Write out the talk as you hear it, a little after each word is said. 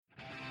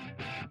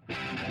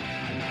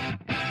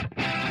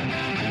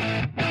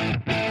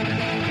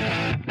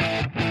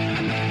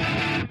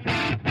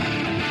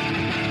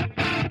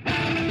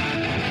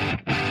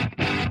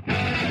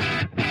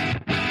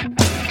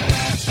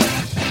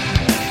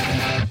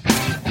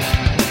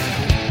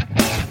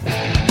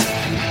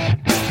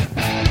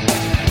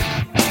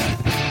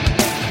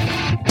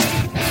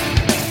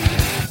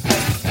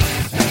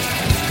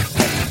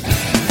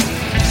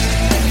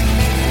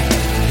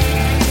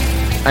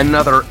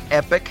Another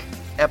epic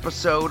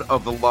episode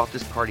of the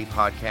Loftus Party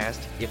Podcast.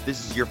 If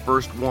this is your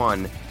first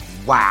one,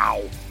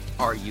 wow,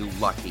 are you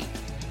lucky.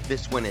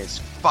 This one is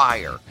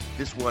fire.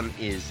 This one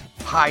is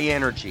high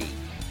energy.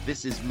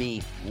 This is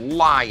me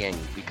lying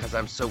because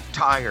I'm so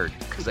tired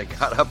because I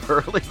got up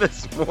early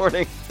this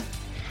morning.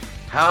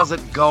 How's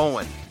it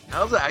going?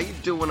 How you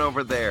doing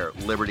over there,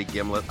 Liberty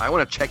Gimlet? I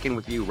want to check in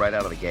with you right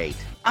out of the gate.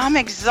 I'm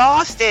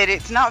exhausted.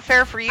 It's not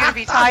fair for you to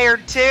be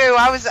tired too.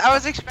 I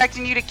was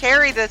expecting you to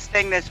carry this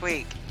thing this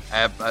week.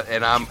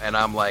 And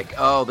I'm like,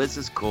 oh, this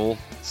is cool.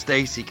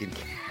 Stacy can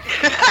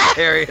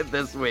carry it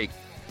this week.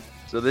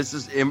 So this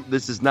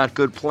is not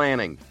good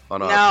planning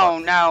on our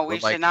part. No, we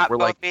should not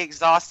both be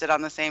exhausted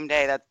on the same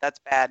day. That's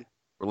bad.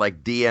 We're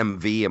like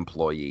DMV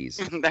employees.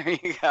 There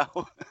you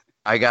go.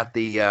 I got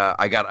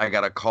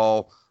a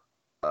call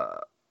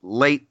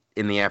late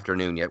in the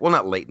afternoon yet. Well,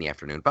 not late in the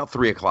afternoon, about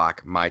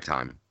 3:00 my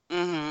time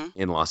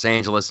in Los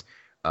Angeles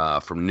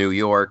from New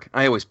York.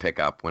 I always pick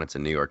up when it's a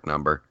New York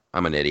number.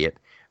 I'm an idiot.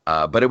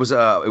 But it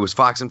was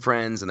Fox and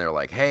Friends, and they're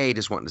like, hey,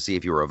 just wanting to see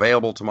if you were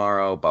available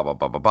tomorrow, blah, blah,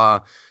 blah, blah,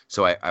 blah.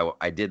 So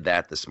I did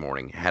that this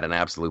morning. Had an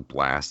absolute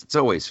blast. It's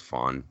always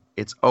fun.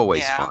 It's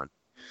always fun.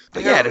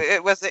 But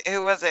who was it?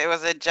 Was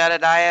it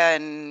Jedediah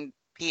and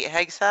Pete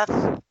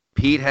Hegseth?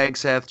 Pete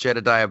Hegseth,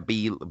 Jedediah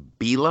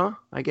Bila,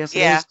 I guess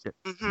it is.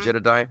 Mm-hmm.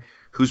 Jedediah,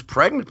 who's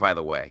pregnant, by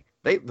the way.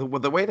 The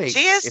way they...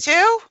 She is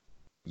too?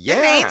 Yeah.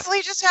 Did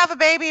Ainsley just have a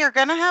baby or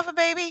gonna have a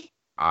baby?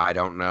 I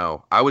don't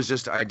know. They're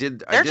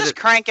just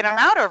cranking them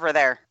out over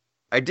there.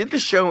 I did the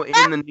show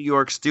in the New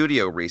York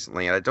studio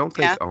recently, and I don't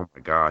think, oh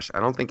my gosh, I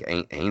don't think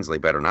Ainsley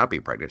better not be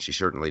pregnant. She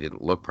certainly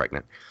didn't look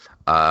pregnant.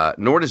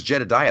 Nor does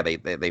Jedediah.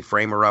 They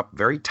frame her up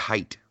very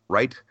tight,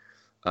 right?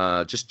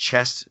 Just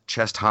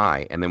chest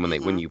high. And then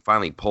when you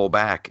finally pull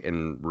back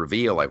and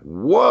reveal, like,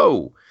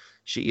 whoa,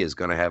 she is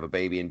going to have a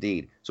baby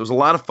indeed. So it was a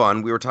lot of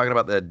fun. We were talking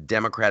about the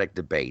Democratic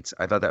debates.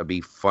 I thought that would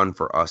be fun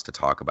for us to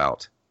talk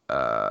about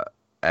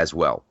as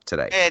well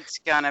today. It's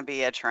gonna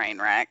be a train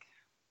wreck.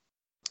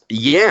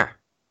 Yeah,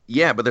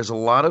 but there's a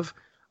lot of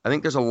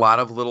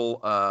little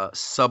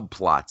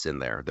subplots in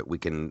there that we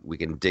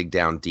can dig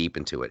down deep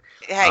into it.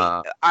 Hey,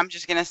 I'm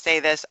just gonna say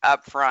this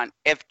up front.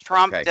 If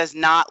Trump does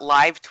not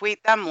live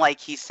tweet them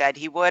like he said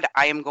he would,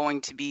 I am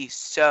going to be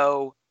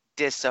so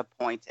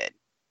disappointed.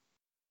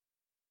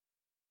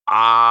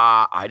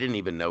 I didn't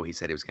even know he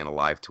said he was going to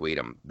live tweet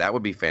him. That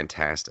would be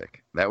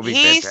fantastic.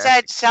 He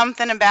said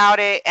something about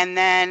it, and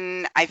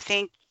then I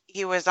think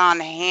he was on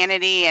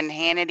Hannity, and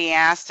Hannity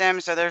asked him,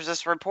 so there's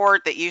this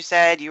report that you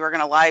said you were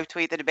going to live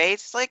tweet the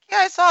debates. It's like, yeah,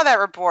 I saw that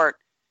report.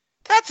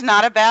 That's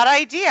not a bad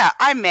idea.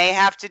 I may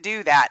have to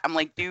do that. I'm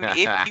like, dude,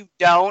 if you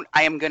don't,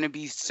 I am going to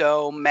be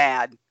so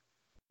mad.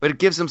 But it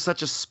gives him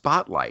such a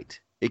spotlight.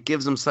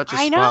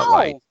 I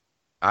know.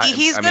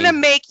 He's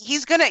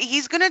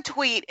gonna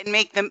tweet and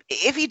make them.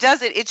 If he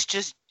does it, it's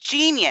just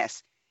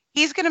genius.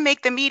 He's gonna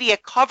make the media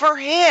cover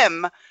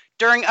him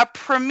during a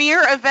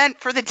premier event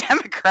for the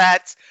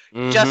Democrats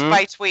just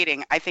by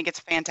tweeting. I think it's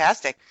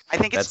fantastic. I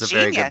think it's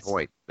genius.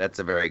 That's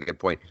a very good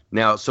point.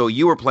 Now, so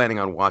you were planning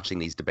on watching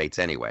these debates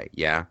anyway,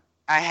 yeah?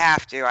 I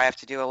have to. I have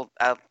to do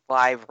a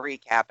live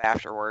recap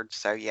afterwards.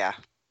 So yeah.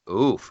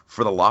 Oof.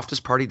 For the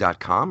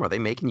LoftusParty.com, are they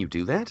making you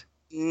do that?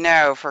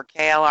 No, for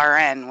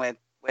KLRN with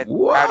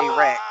Rowdy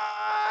Rick.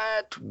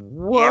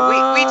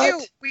 What? Yeah,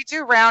 we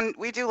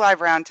do live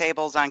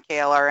roundtables on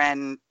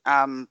KLRN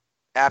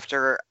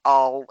after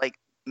all like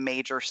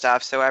major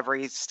stuff. So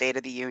every State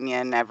of the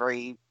Union,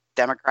 every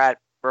Democrat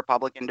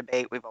Republican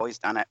debate, we've always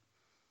done it.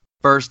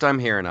 First I'm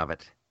hearing of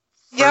it.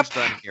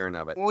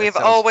 We've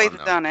always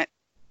done it.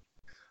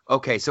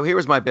 Okay, so here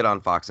was my bit on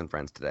Fox and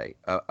Friends today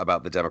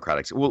about the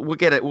Democrats. We'll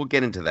get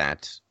into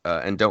that,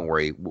 and don't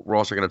worry, we're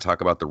also going to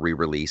talk about the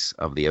re-release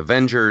of the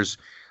Avengers.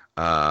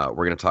 We're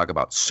going to talk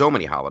about so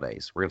many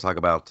holidays. We're going to talk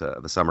about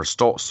the summer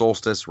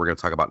solstice. We're going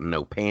to talk about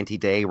No Panty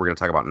Day. We're going to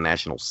talk about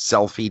National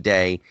Selfie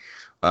Day.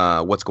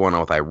 What's going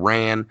on with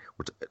Iran?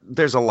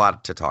 There's a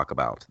lot to talk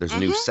about. There's a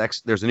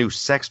new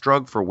sex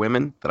drug for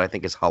women that I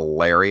think is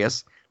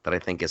hilarious.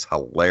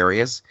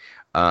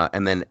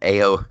 And then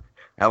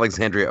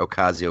Alexandria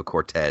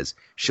Ocasio-Cortez.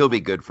 She'll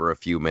be good for a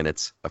few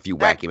minutes,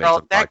 wacky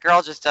minutes. That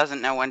girl just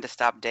doesn't know when to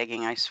stop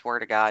digging. I swear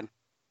to God.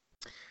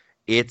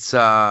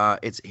 Well,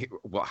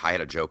 I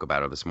had a joke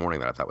about her this morning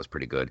that I thought was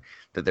pretty good,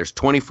 that there's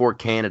 24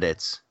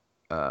 candidates,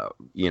 on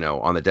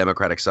the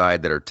Democratic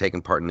side that are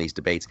taking part in these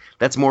debates.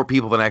 That's more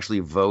people than actually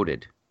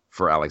voted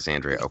for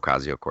Alexandria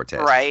Ocasio-Cortez.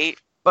 Right.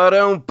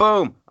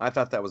 Boom. I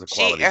thought that was a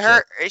quality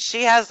joke.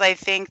 She has, I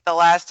think, the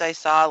last I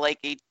saw, like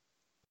a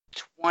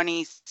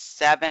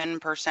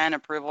 27%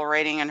 approval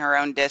rating in her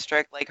own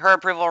district. Like her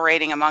approval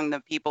rating among the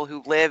people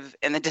who live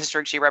in the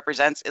district she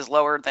represents is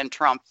lower than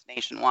Trump's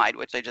nationwide,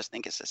 which I just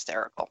think is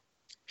hysterical.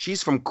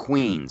 She's from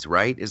Queens,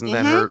 right? Isn't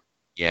that her?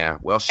 Yeah.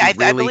 Well, I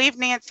believe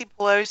Nancy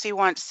Pelosi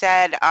once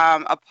said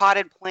a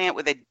potted plant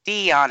with a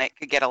D on it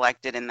could get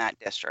elected in that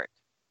district.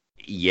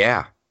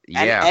 Yeah.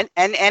 And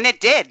it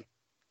did.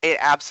 It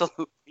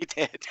absolutely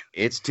did.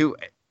 It's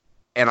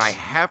and I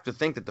have to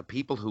think that the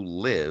people who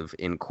live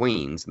in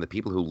Queens and the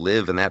people who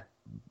live in that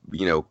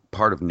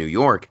part of New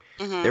York,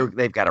 Mm-hmm.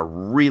 they've got to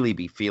really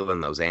be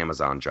feeling those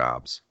Amazon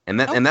jobs, and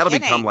No that'll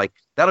become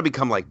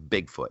kidding. like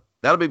Bigfoot.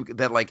 That'll be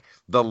that like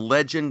the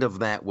legend of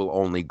that will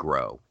only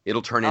grow.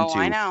 It'll turn Oh,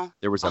 I into know.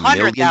 there was A a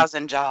hundred million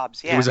thousand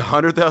jobs. there was Yeah.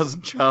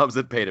 100,000 jobs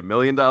that paid $1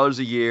 million a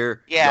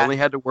year. You Yeah. only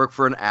had to work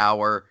for an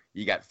hour.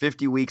 You got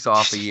 50 weeks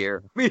off a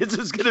year. I mean, it's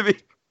just gonna be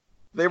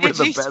they were Did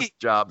the you see? best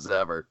jobs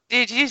ever.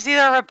 Did you see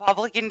the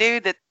Republican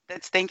dude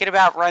that's thinking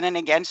about running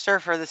against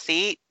her for the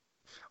seat?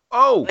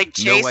 Oh Like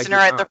no, I chasing her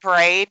did at the not.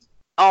 parade.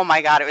 Oh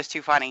my God, it was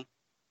too funny.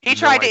 He No,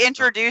 tried I to did not.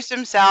 introduce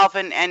himself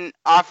and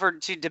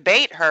offered to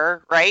debate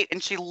her, right?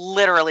 And she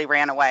literally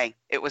ran away.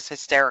 It was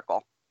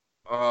hysterical.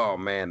 Oh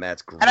man,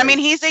 that's And I mean,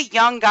 great. he's a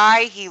young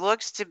guy. He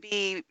looks to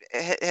be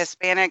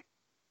Hispanic,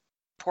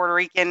 Puerto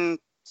Rican,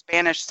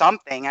 Spanish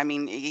something. I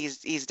mean,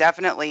 he's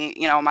definitely,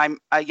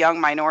 a young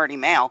minority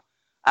male.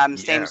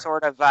 Same Yeah.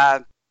 sort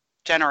of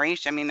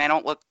generation. I mean, they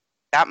don't look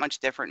that much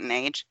different in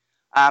age.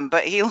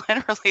 But he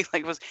literally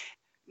like was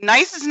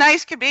nice as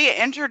nice could be.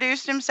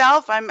 Introduced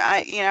himself. I'm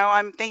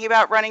thinking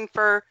about running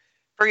for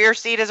your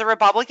seat as a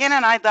Republican,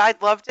 and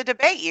I'd love to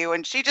debate you.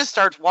 And she just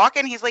starts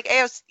walking. He's like,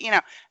 hey,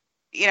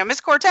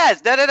 Miss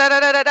Cortez, da da da da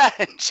da da, da,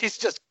 and she's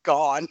just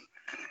gone.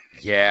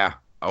 Yeah.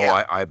 Oh,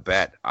 Yeah. I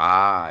bet.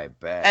 I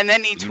bet. And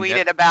then he You ne-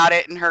 tweeted about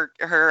it, and her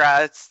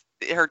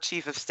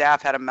chief of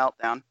staff had a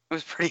meltdown. It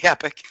was pretty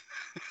epic.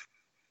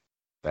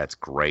 That's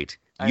great.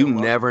 I love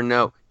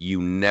it.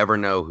 You never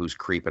know who's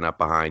creeping up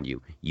behind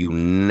you. You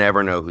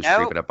never know who's Nope.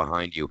 creeping up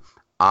behind you.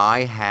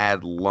 I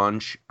had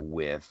lunch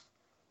with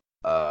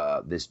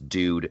this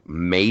dude,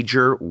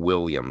 Major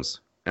Williams,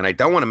 and I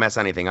don't want to mess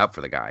anything up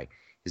for the guy.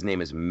 His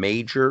name is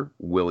Major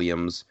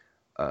Williams.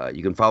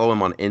 You can follow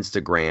him on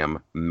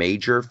Instagram,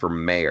 Major for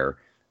Mayor.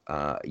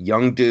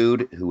 Young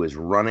dude who is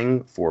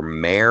running for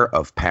mayor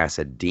of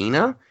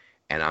Pasadena,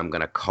 and I'm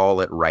gonna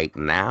call it right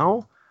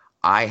now.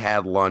 I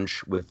had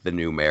lunch with the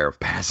new mayor of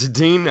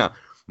Pasadena.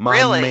 My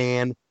Really?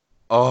 man,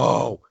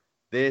 oh,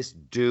 this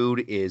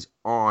dude is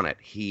on it.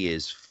 He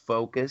is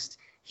focused.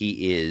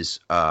 He is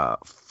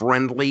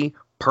friendly,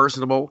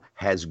 personable,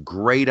 has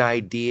great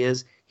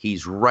ideas.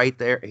 He's right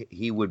there.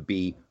 He would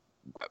be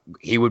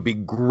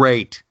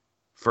great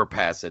for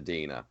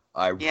Pasadena.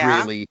 I Yeah.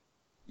 really,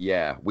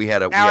 yeah, we Now,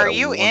 had are a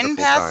you in wonderful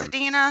time.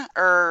 Pasadena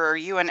or are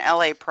you in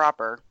LA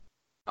proper?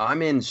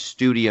 I'm in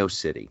Studio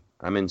City.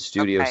 I'm in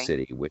Studio Okay.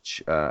 City,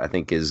 which I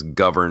think is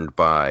governed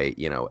by,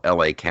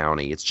 LA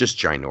County. It's just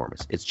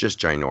ginormous. It's just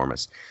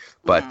ginormous.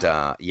 But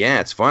Hmm. yeah,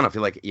 it's fun. I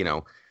feel like,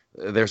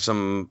 there's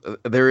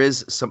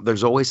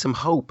always some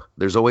hope.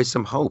 There's always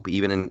some hope,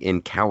 even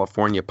in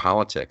California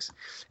politics.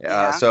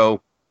 Yeah.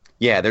 So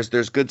yeah,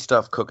 there's good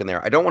stuff cooking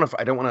there. I don't want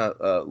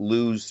to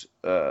lose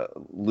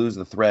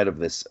the thread of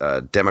this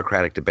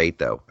Democratic debate,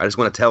 though. I just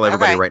want to tell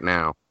everybody Okay. right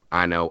now.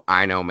 I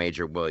know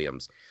Major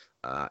Williams,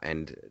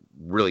 and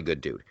really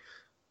good dude.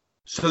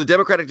 So the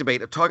Democratic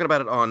debate, talking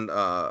about it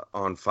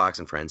on Fox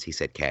and Friends, he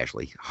said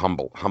casually,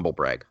 humble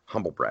brag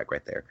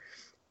right there.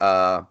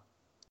 Uh,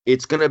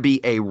 it's going to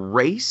be a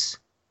race,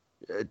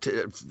 and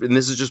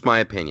this is just my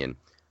opinion.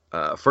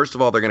 First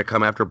of all, they're going to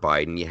come after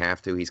Biden. You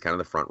have to. He's kind of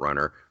the front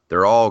runner.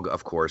 They're all,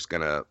 of course,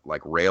 going to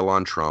like rail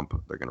on Trump.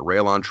 They're going to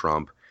rail on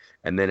Trump,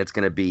 and then it's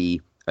going to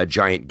be a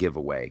giant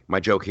giveaway. My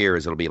joke here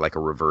is it'll be like a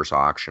reverse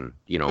auction,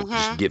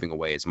 just Hmm. giving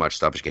away as much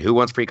stuff as you can. Who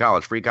wants free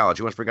college? Free college.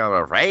 Who wants free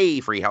college? Hey,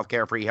 free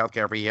healthcare, free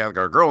healthcare, free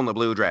healthcare. Girl in the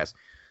blue dress.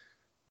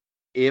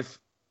 If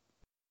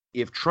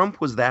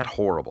Trump was that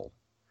horrible,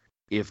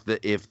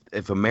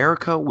 if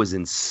America was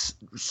in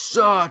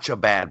such a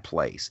bad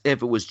place,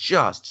 if it was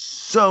just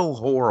so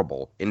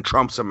horrible in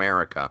Trump's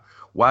America,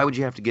 why would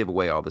you have to give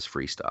away all this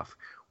free stuff?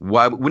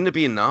 Why wouldn't it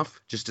be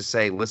enough just to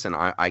say, listen,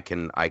 I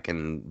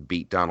can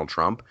beat Donald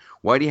Trump?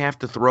 Why do you have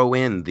to throw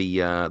in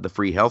the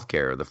free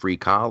healthcare, the free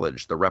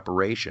college, the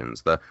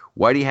reparations, the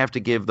why do you have to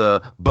give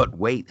the but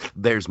wait,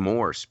 there's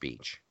more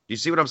speech? Do you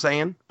see what I'm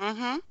saying?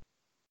 Hmm.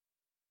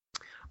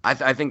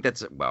 I think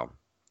that's well,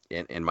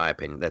 in my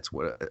opinion, that's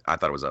what I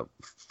thought it was a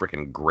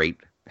freaking great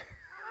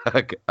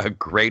a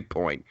great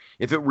point.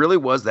 If it really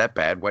was that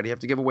bad, why do you have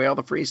to give away all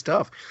the free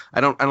stuff?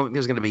 I don't think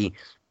there's going to be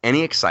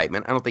any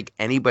excitement. I don't think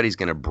anybody's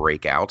going to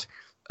break out.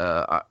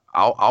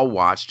 I'll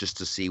watch just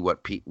to see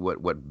what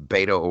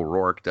Beto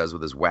O'Rourke does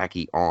with his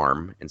wacky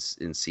arm and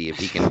see if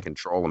he can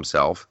control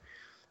himself.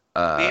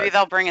 Maybe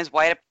they'll bring his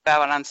wife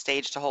out on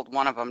stage to hold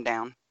one of them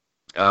down,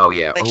 Oh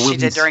yeah. like Or will she he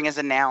did during his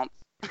announce.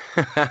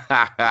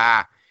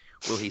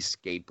 will he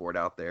skateboard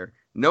out there?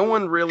 No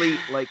one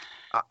really like.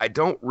 I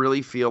don't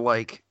really feel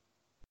like.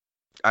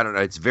 I don't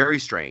know. It's very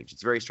strange.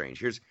 It's very strange.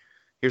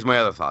 Here's my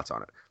other thoughts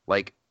on it.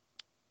 Like,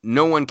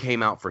 no one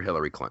came out for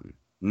Hillary Clinton.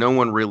 No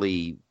one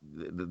really.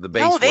 The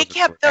base No, they wasn't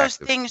really kept those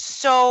active. things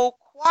so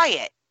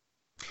quiet.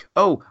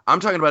 Oh, I'm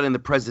talking about in the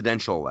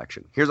presidential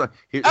election. Here's Oh what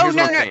no, I'm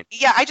no, saying.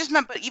 yeah, I just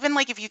meant, but even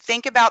like if you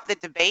think about the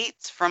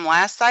debates from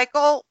last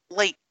cycle,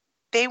 like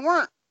they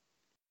weren't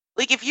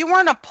like if you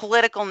weren't a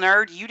political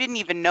nerd, you didn't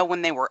even know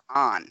when they were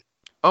on.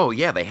 Oh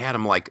yeah, they had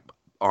him like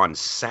on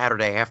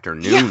Saturday Yeah,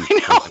 afternoon. I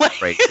know, Something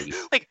crazy.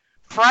 like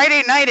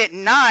Friday night at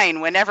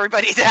 9 when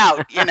everybody's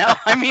out.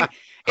 I mean,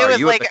 It Are was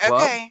you at like, the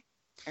club? okay,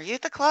 are you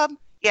at the club?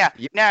 Yeah,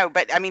 Yeah. no,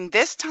 but I mean,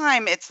 this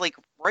time it's like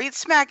right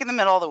smack in the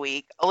middle of the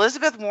week.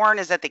 Elizabeth Warren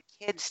is at the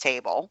kids'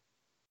 table,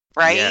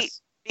 right?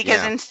 Yes.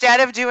 Because Yeah. instead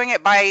of doing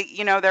it by,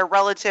 their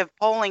relative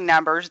polling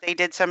numbers, they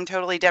did some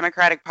totally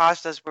democratic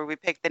process where we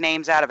picked the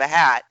names out of a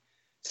hat.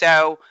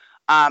 So,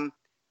 um,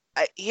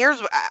 here's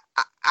what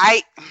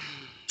I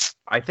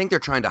I think they're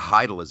trying to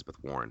hide Elizabeth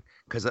Warren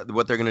because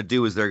what they're going to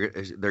do is they're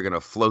going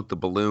to float the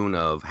balloon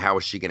of how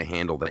is she going to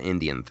handle the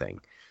Indian thing.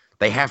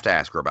 They have to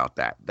ask her about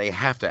that. They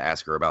have to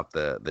ask her about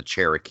the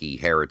Cherokee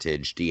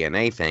heritage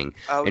DNA thing,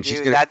 oh, and she's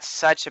dude, going that's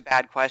such a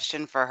bad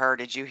question for her.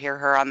 Did you hear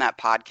her on that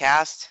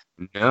podcast?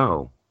 to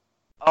no.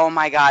 Oh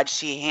my God,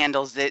 she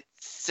handles it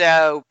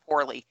so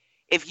poorly.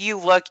 If you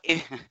look,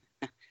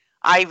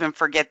 I even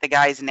forget the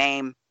guy's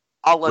name.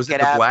 I'll Was look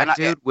it it the up. black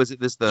dude? Was it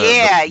this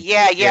Yeah, the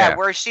yeah, yeah. yeah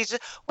Where she's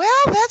just,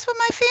 well, that's what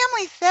my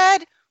family said.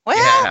 Well,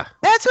 yeah.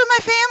 that's what my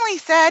family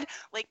said.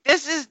 Like,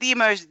 this is the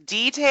most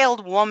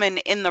detailed woman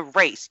in the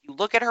race. You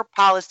look at her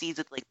policies,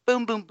 it's like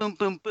boom, boom, boom,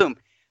 boom, boom.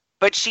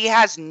 But she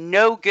has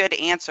no good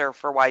answer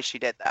for why she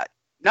did that.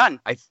 None.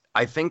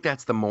 I think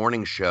that's the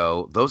morning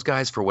show. Those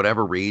guys, for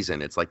whatever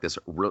reason, it's like this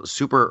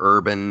super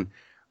urban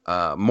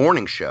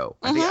morning show.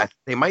 Mm-hmm.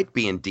 They might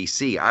be in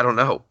DC. I don't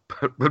know,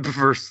 but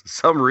for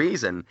some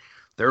reason,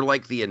 they're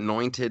like the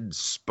anointed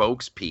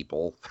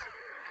spokespeople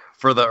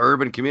for the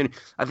urban community.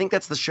 I think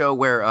that's the show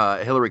where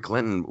Hillary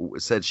Clinton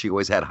said she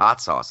always had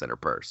hot sauce in her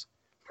purse.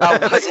 Oh,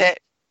 was it?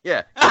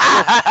 Yeah,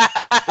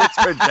 it's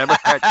where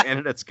Democrat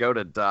candidates go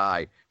to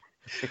die.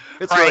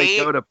 It's where they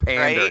Right, go to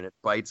pander right. and it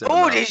bites them.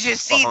 Oh, in the did you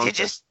see?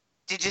 bahunkus.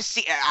 Did you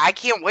see? I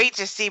can't wait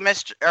to see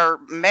Mr. or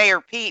Mayor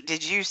Pete.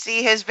 Did you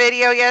see his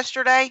video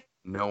yesterday?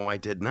 No, I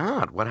did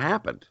not. What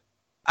happened?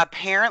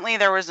 Apparently,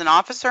 there was an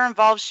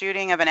officer-involved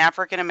shooting of an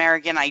African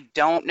American. I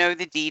don't know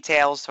the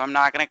details, so I'm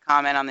not going to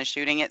comment on the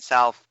shooting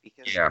itself.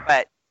 Yeah.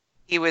 But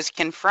he was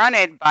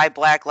confronted by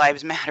Black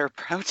Lives Matter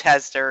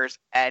protesters,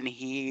 and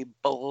he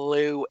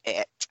blew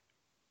it.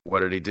 What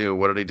did he do?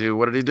 What did he do?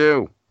 What did he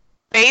do?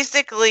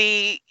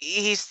 Basically,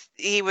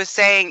 he was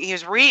saying he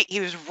was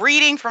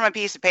reading from a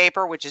piece of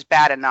paper, which is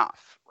bad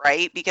enough,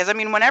 right? Because I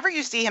mean, whenever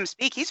you see him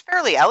speak, he's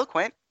fairly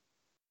eloquent.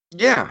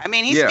 Yeah. I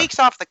mean, he Yeah. speaks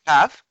off the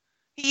cuff.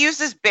 He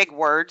uses big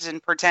words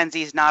and pretends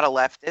he's not a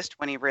leftist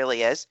when he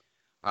really is.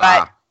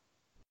 Ah.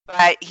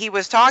 But he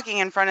was talking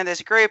in front of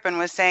this group and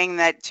was saying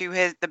that to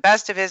the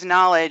best of his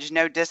knowledge,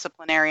 no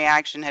disciplinary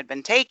action had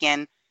been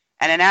taken.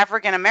 And an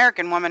African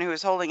American woman who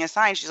was holding a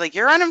sign, she's like,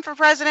 "You're running for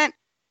president?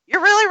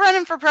 You're really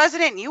running for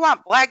president and you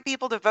want black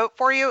people to vote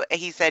for you?" And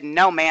he said,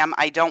 "No, ma'am,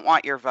 I don't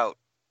want your vote."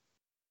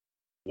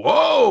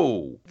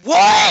 Whoa.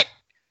 What?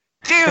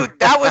 Dude,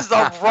 that was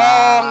the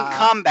wrong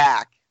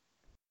comeback.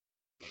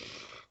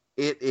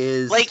 It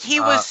is Like he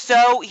was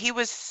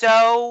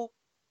so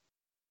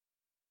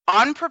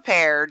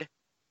unprepared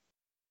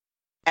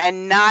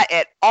and not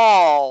at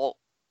all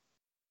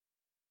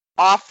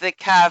off the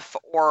cuff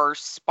or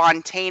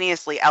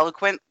spontaneously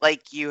eloquent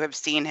like you have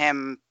seen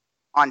him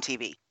on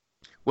TV.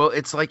 well,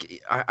 it's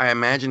like I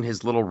imagine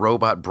his little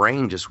robot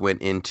brain just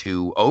went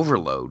into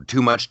overload.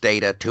 Too much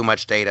data,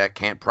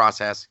 can't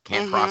process,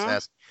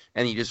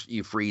 and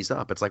you freeze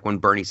up. It's like when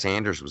Bernie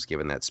Sanders was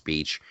given that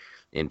speech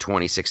in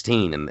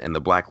 2016 and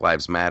the Black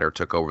Lives Matter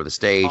took over the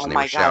stage Oh and they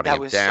my were God, shouting that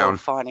him was down.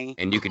 so funny.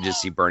 And you could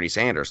just see Bernie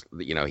Sanders,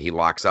 he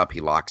locks up,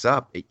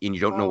 and you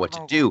don't know what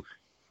to Oh. do.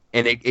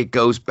 And it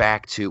goes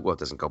back to, well, it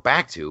doesn't go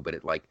back to, but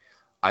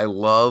I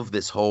love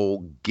this whole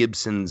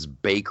Gibson's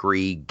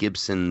Bakery,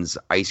 Gibson's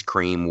Ice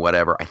Cream,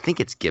 whatever. I think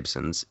it's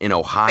Gibson's in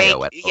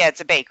Ohio. Yeah, it's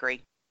a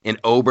bakery. In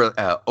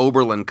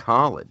Oberlin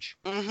College.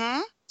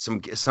 Mm-hmm.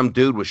 Some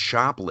dude was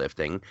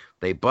shoplifting.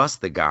 They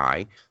bust the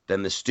guy.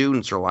 Then the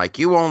students are like,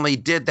 "You only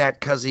did that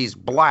because he's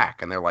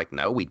black." And they're like,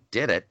 "No, we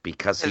did it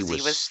because he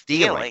was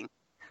stealing."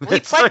 Well, he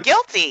pled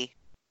guilty.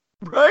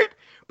 Right?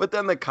 But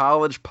then the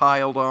college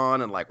piled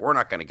on and like, "We're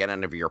not going to get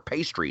any of your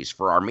pastries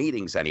for our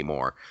meetings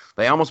anymore."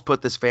 They almost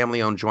put this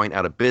family-owned joint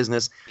out of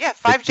business. Yeah,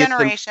 5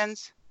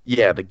 generations.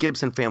 Yeah, the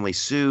Gibson family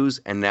sues,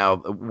 and now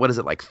what is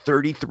it, like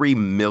 $33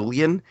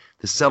 million?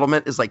 The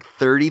settlement is like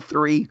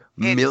 $33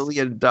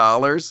 million,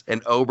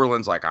 and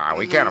Oberlin's like,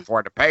 we can't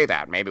afford to pay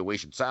that. Maybe we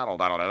should settle.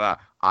 Da, da, da, da.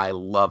 I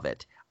love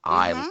it.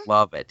 I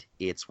love it.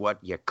 It's what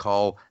you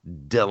call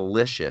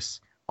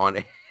delicious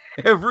on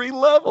every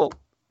level.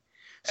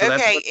 So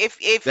Okay,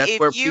 that's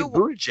where you Pete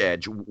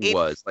Buttigieg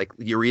was. Like,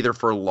 you're either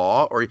for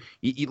law or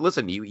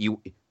listen.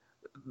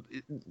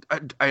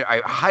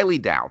 I highly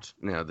doubt.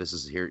 This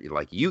is here.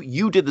 Like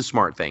you did the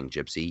smart thing,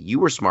 Gypsy. You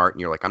were smart,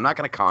 and you're like, I'm not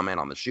going to comment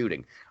on the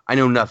shooting. I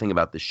know nothing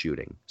about the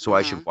shooting, so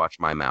I should watch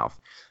my mouth.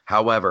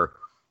 However,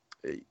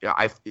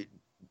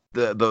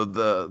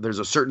 there's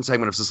a certain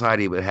segment of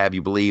society that have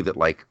you believe that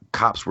like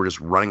cops were just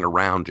running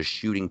around just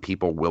shooting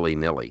people willy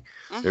nilly.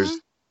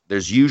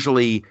 There's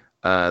usually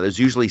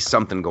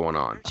something going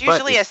on. It's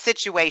usually a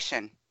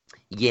situation.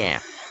 Yeah,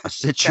 a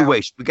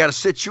situation. We got a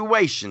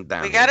situation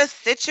down here. We got a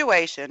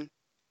situation.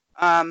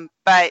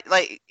 But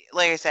like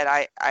I said,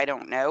 I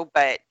don't know.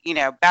 But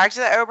back to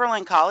the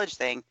Oberlin College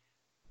thing,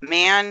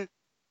 man.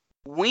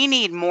 We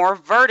need more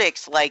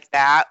verdicts like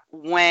that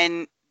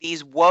when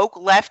these woke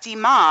lefty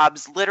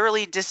mobs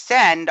literally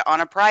descend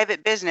on a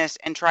private business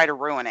and try to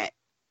ruin it.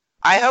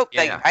 I hope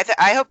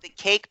I hope the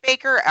cake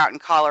baker out in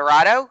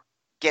Colorado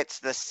gets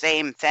the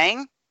same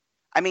thing.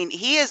 I mean,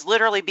 he is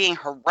literally being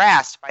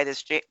harassed by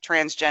this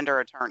transgender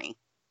attorney.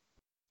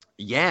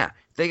 Yeah,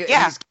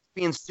 he's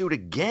being sued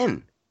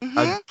again. Mm-hmm.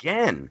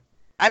 Again.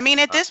 I mean,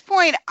 at this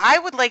point, I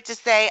would like to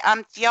say,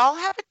 do y'all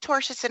have a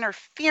tortious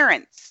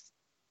interference?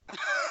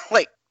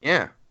 Like,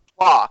 yeah,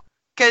 law.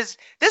 Because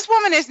this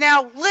woman is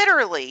now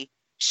literally,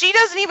 she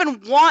doesn't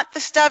even want the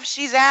stuff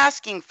she's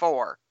asking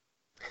for.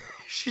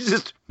 She's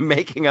just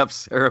making up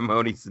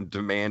ceremonies and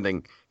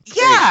demanding.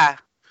 Yeah.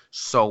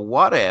 So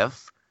what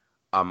if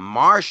a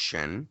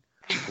Martian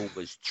who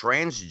was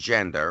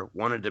transgender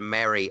wanted to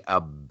marry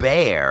a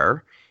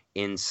bear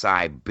in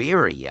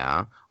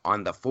Siberia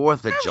on the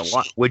 4th of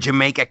July? Would you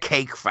make a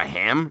cake for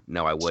him?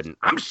 No, I wouldn't.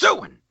 I'm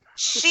suing.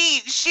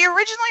 She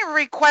originally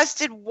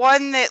requested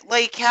one that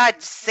like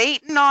had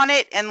Satan on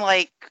it and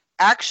like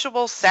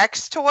actual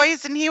sex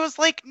toys, and he was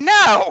like,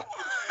 no.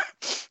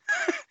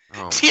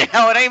 Oh. Do you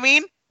know what I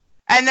mean?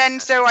 And then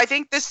so I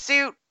think the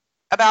suit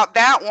about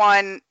that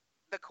one,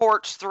 the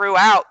courts threw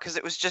out because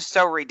it was just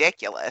so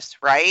ridiculous,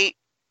 right?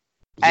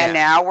 Yeah. And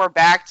now we're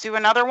back to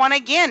another one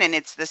again, and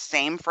it's the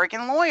same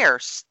freaking lawyer.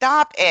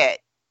 Stop it.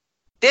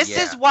 This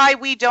is why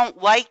we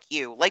don't like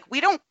you. Like,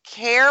 we don't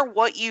care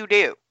what you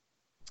do.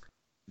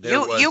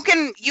 You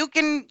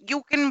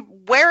can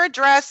wear a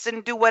dress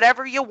and do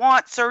whatever you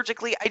want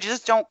surgically. I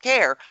just don't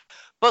care.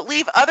 But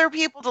leave other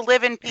people to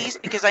live in peace,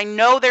 because I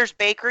know there's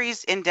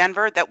bakeries in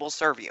Denver that will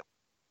serve you.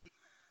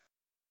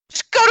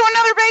 Just go to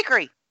another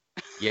bakery.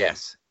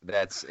 Yes,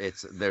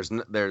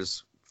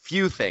 there's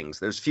few things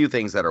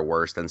that are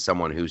worse than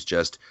someone who's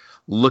just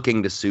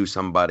looking to sue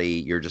somebody.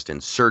 You're just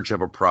in search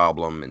of a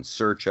problem,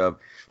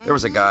 there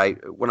was a guy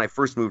when I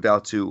first moved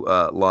out to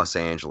Los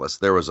Angeles.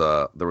 There was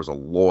a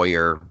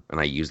lawyer,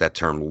 and I use that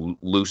term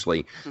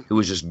loosely, who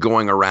was just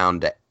going around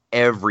to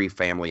every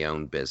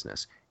family-owned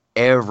business,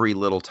 every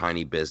little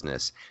tiny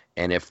business,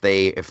 and if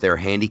their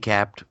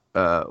handicapped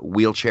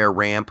wheelchair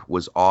ramp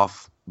was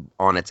off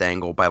on its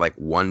angle by like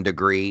 1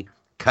 degree,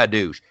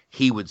 kadoosh,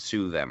 he would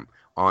sue them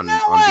on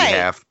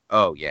behalf.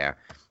 Oh yeah,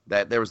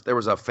 that there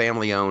was a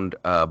family-owned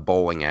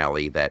bowling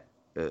alley that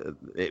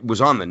it was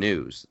on the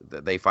news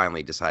that they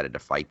finally decided to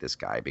fight this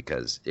guy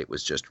because it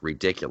was just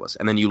ridiculous.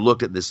 And then you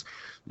looked at this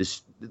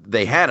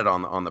they had it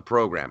on the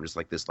program, just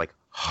like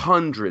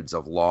hundreds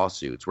of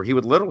lawsuits where he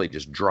would literally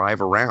just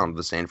drive around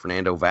the San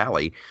Fernando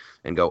Valley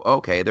and go,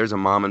 okay, there's a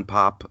mom and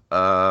pop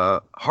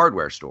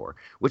hardware store,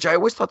 which I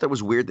always thought that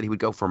was weird that he would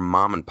go for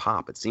mom and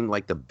pop. It seemed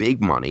like the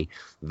big money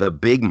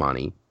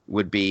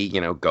would be,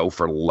 go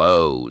for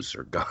Lowe's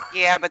or go.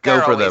 Yeah, but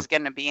they're always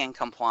going to be in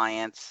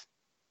compliance.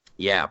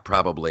 Yeah,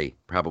 probably.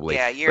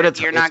 Yeah, you're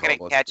not going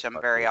to catch them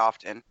very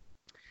often.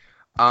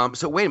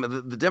 So wait a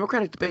minute. The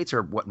Democratic debates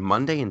are what,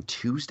 Monday and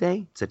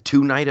Tuesday? It's a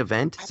 2-night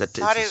event. It's a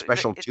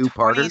special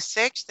two-parter.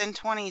 26th and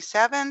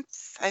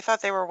 27th. I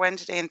thought they were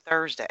Wednesday and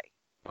Thursday.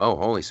 Oh,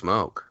 holy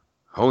smoke!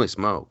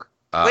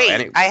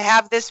 Wait, I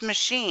have this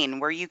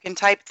machine where you can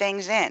type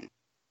things in.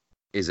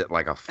 Is it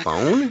like a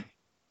phone?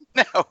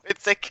 No,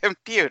 it's a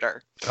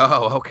computer.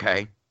 Oh,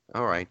 okay.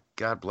 All right.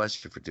 God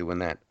bless you for doing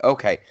that.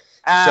 Okay.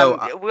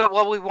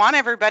 We want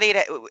everybody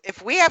to.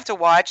 If we have to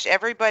watch,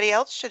 everybody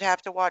else should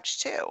have to watch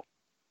too.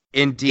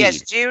 Indeed.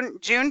 Yes, June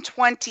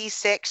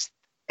 26th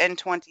and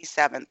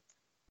 27th.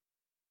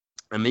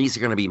 And these are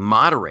going to be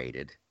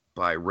moderated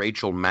by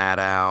Rachel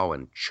Maddow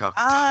and Chuck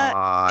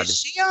Todd. Is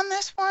she on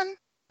this one?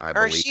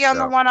 Or is she on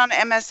the one on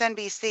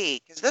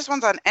MSNBC? Because this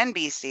one's on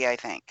NBC, I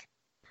think.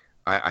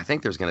 I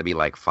think there's going to be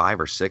like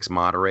 5 or 6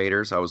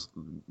 moderators. I was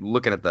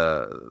looking at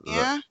the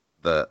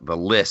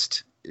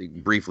list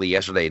briefly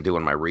yesterday and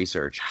doing my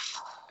research,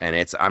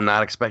 and I'm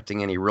not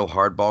expecting any real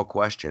hardball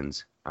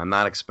questions.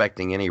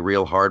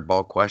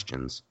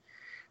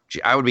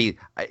 Gee, I would be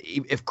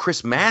if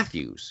Chris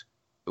Matthews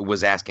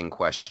was asking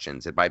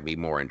questions, it might be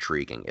more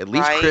intriguing. At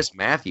least Chris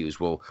Matthews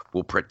will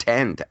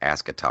pretend to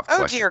ask a tough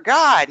question. Oh dear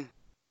God!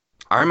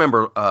 I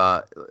remember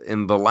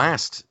in the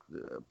last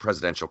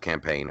presidential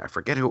campaign, I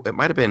forget who it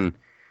might have been.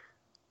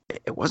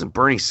 It wasn't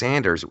Bernie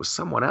Sanders. It was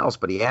someone else.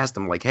 But he asked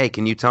him like, "Hey,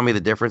 can you tell me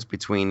the difference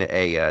between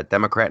a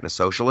Democrat and a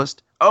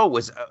socialist?" Oh, it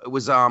was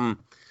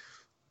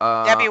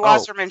Debbie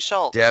Wasserman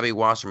Schultz. Debbie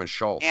Wasserman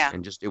Schultz. Yeah,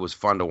 and it was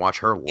fun to watch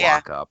her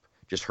lock up.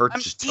 Just her,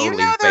 just do totally.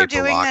 Do you know they're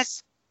doing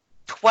this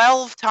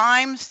 12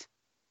 times?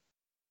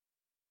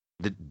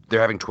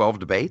 They're having 12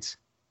 debates?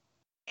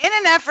 In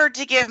an effort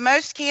to give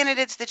most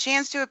candidates the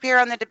chance to appear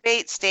on the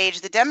debate stage,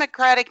 the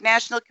Democratic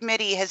National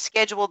Committee has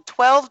scheduled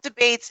 12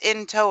 debates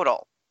in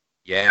total.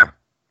 Yeah.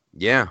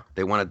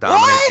 They want to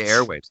dominate the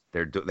airwaves.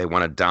 They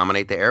want to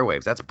dominate the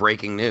airwaves. That's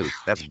breaking news.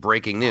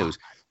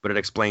 But it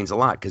explains a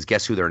lot, because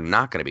guess who they're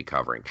not going to be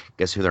covering?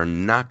 Guess who they're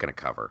not going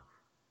to cover?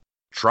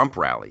 Trump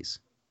rallies.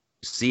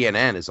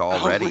 CNN is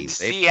already...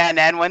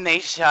 CNN, when they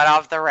shut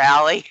off the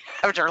rally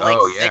after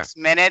 6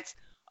 minutes.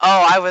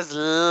 Oh, I was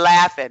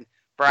laughing.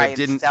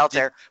 Brian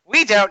Stelter.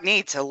 We don't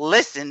need to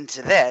listen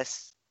to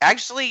this.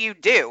 Actually, you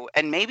do,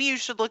 and maybe you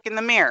should look in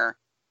the mirror.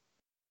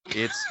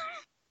 It's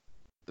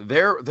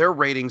their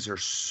ratings are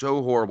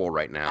so horrible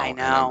right now. I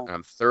know. And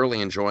I'm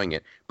thoroughly enjoying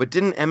it. But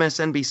didn't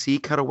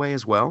MSNBC cut away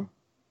as well?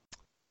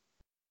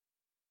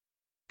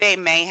 They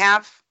may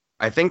have.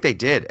 I think they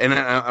did, and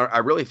I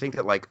really think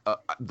that like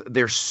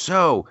they're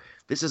so.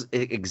 This is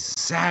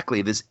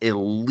exactly this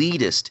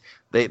elitist.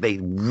 They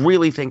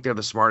really think they're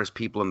the smartest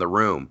people in the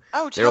room.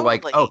 Oh, totally. They're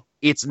like, oh,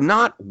 it's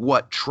not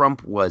what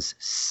Trump was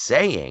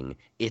saying;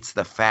 it's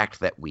the fact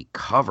that we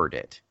covered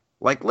it.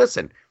 Like,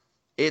 listen,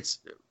 it's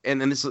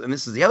and this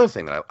is the other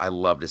thing that I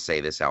love to say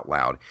this out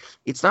loud.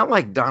 It's not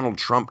like Donald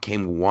Trump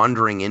came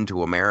wandering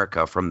into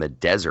America from the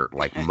desert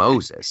like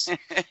Moses.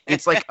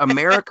 It's like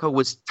America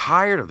was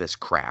tired of this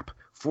crap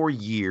for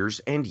years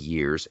and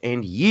years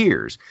and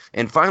years.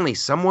 And finally,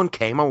 someone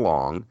came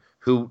along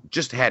who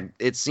just had,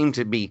 it seemed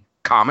to be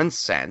common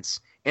sense,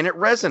 and it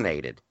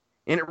resonated.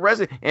 And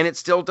it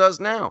still does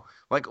now.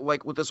 Like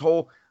with this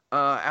whole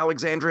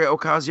Alexandria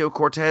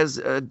Ocasio-Cortez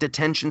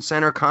detention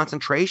center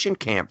concentration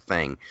camp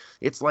thing.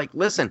 It's like,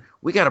 listen,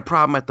 we got a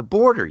problem at the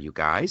border, you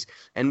guys.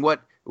 And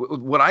what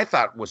I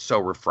thought was so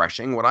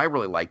refreshing, what I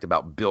really liked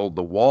about Build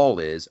the Wall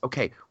is,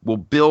 okay, we'll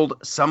build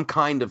some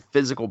kind of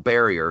physical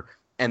barrier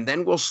and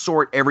then we'll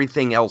sort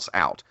everything else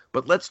out.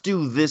 But let's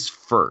do this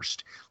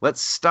first.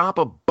 Let's stop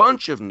a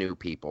bunch of new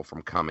people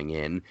from coming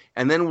in,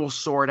 and then we'll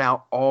sort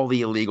out all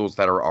the illegals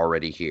that are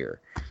already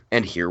here.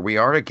 And here we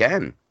are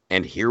again.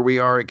 And here we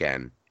are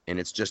again. And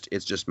it's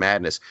just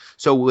madness.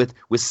 So with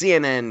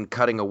CNN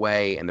cutting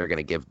away, and they're going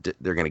to give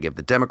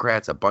the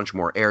Democrats a bunch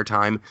more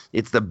airtime.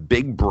 It's the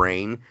big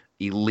brain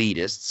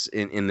elitists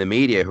in the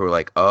media who are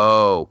like,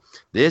 oh,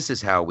 this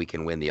is how we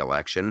can win the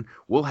election.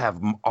 We'll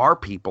have our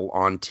people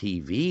on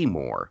TV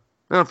more.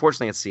 And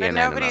unfortunately, it's CNN.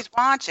 But nobody's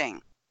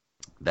watching.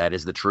 That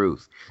is the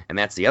truth. And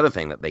that's the other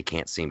thing that they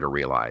can't seem to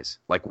realize.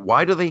 Like,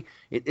 why do they...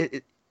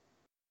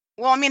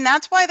 Well, I mean,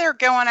 that's why they're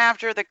going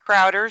after the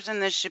Crowders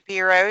and the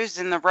Shapiros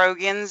and the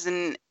Rogans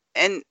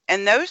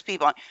and those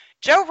people.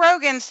 Joe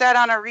Rogan said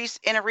in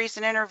a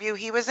recent interview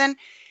he was in,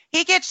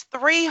 he gets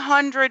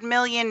 300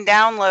 million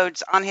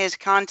downloads on his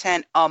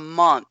content a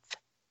month.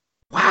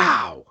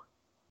 Wow.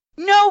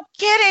 No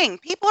kidding.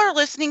 People are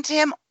listening to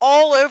him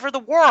all over the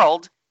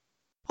world.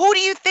 Who do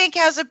you think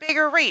has a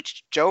bigger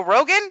reach, Joe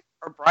Rogan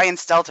or Brian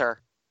Stelter?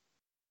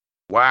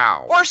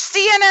 Wow. Or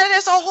CNN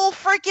as a whole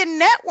freaking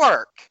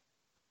network?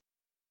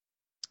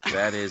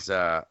 That is,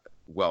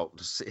 well,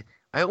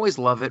 I always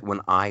love it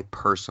when I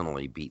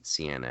personally beat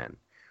CNN.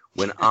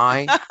 When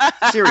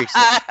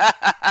seriously,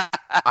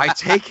 I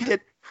take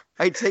it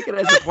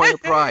as a point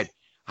of pride.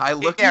 I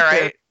look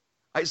at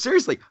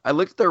I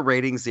looked at their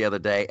ratings the other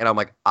day, and I'm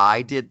like,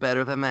 I did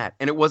better than that.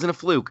 And it wasn't a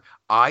fluke.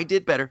 I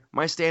did better.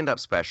 My stand-up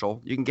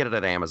special, you can get it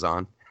at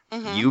Amazon.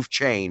 Mm-hmm. You've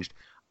changed.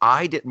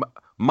 I did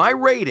my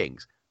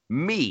ratings,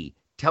 me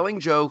telling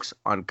jokes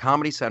on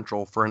Comedy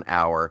Central for an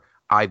hour,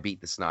 I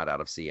beat the snot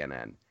out of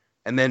CNN.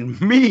 And then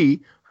me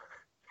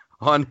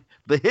on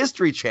the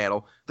History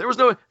Channel, they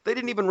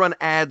didn't even run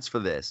ads for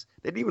this.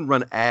 They didn't even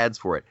run ads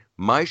for it.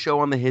 My show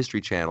on the History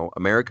Channel,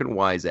 American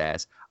Wise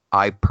Ass,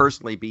 I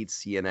personally beat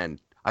CNN.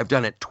 I've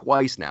done it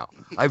twice now.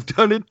 I've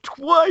done it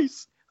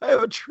twice. I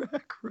have a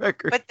track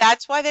record. But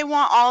that's why they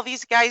want all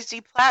these guys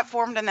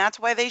deplatformed, and that's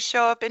why they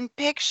show up in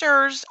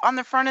pictures on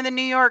the front of the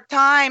New York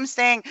Times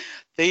saying,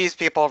 these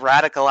people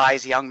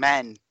radicalize young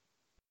men.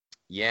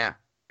 Yeah.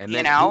 And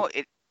then,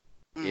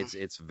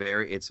 it's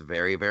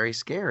very, very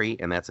scary.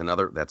 And that's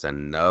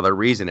another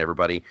reason,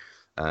 everybody,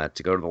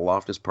 to go to the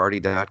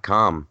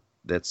loftusparty.com.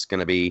 That's going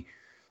to be,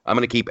 I'm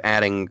going to keep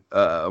adding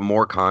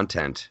more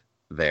content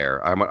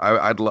there.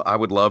 I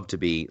would love to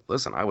be,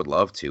 listen, I would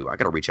love to, I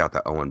got to reach out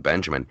to Owen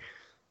Benjamin.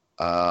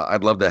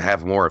 I'd love to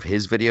have more of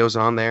his videos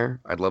on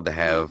there. I'd love to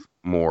have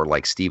more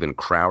like Steven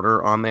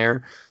Crowder on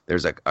there.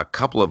 There's a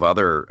couple of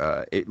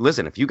other,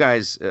 listen, if you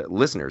guys,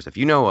 listeners, if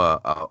you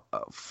know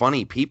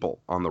funny people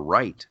on the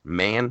right,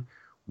 man,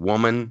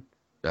 woman,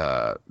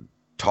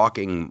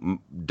 talking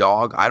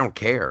dog, I don't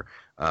care.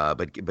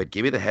 But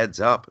give me the heads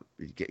up,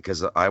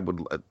 because I'll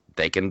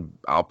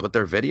put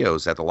their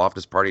videos at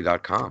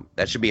theloftusparty.com.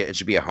 It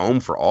should be a home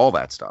for all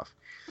that stuff.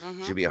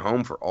 Mm-hmm. It should be a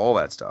home for all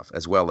that stuff,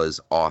 as well as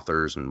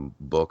authors and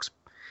books.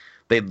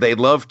 They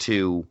love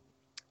to,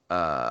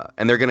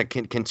 and they're going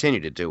to continue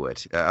to do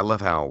it. I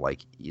love how, like,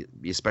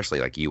 especially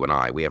like you and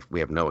I, we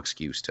have no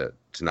excuse to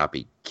not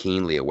be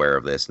keenly aware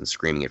of this and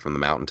screaming it from the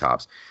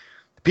mountaintops.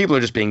 People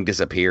are just being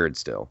disappeared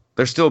still.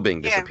 They're still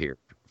being disappeared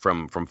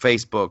from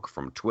Facebook,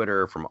 from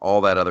Twitter, from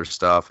all that other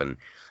stuff. And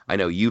I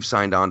know you've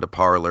signed on to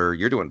Parler.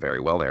 You're doing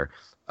very well there.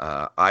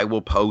 I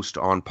will post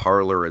on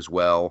Parler as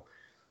well.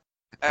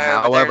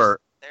 However,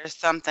 there's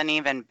something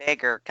even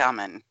bigger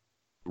coming.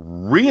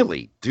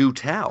 Really? Do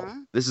tell.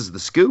 Mm-hmm. This is the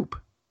scoop.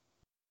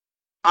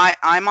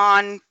 I'm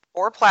on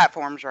 4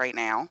 platforms right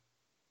now,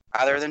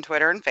 other than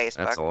Twitter and Facebook.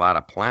 That's a lot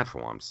of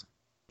platforms.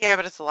 Yeah,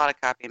 but it's a lot of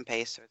copy and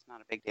paste, so it's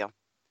not a big deal.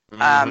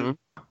 Mm-hmm.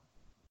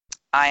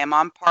 I am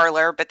on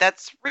Parler, but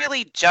that's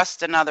really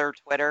just another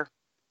Twitter.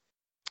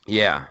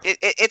 Yeah.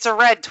 It's a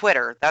red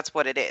Twitter. That's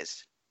what it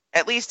is.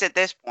 At least at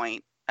this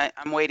point.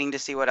 I'm waiting to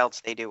see what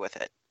else they do with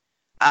it.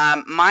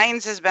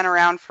 Minds has been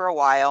around for a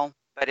while,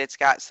 but it's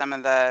got some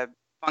of the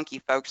funky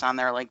folks on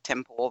there like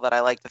Tim Pool that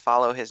I like to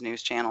follow his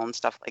news channel and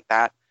stuff like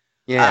that.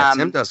 Yeah,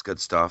 Tim does good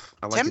stuff.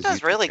 I like Tim his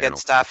does YouTube really channel. good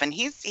stuff, and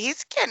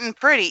he's getting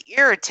pretty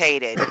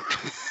irritated.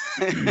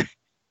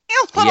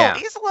 Yeah.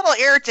 He's a little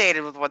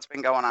irritated with what's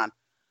been going on.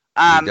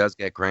 He does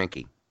get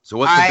cranky. So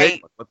what's the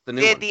big one? What's the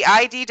new one? The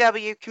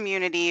IDW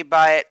community,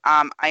 but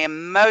I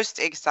am most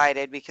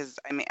excited because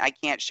I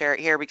can't share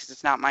it here because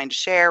it's not mine to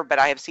share, but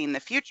I have seen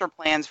the future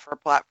plans for a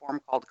platform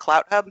called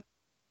Clout Hub.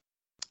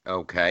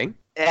 Okay.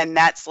 And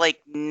that's like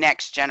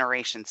next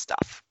generation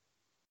stuff.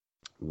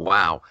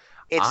 Wow.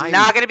 It's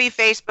not going to be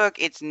Facebook.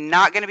 It's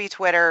not going to be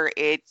Twitter.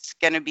 It's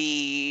going to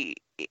be,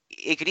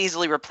 it could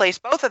easily replace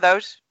both of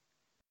those.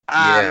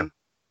 Yeah.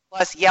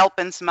 Plus Yelp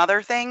and some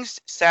other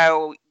things.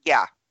 So,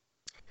 yeah.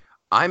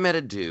 I met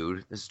a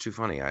dude. This is too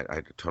funny. I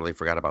totally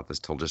forgot about this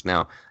till just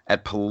now.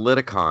 At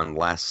Politicon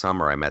last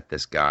summer, I met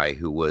this guy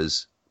who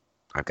was,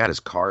 I've got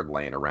his card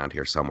laying around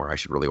here somewhere. I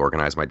should really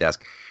organize my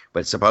desk.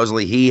 But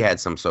supposedly he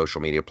had some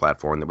social media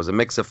platform that was a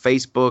mix of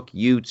Facebook,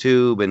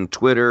 YouTube, and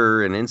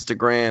Twitter, and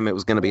Instagram. It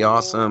was going to be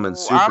awesome and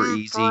super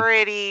easy. I'm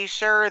pretty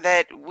sure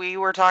that we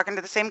were talking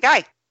to the same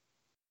guy.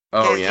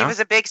 Oh, yeah? He was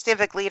a big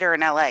civic leader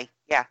in LA.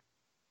 Yeah.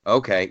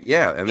 Okay,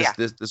 yeah, and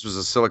this was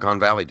a Silicon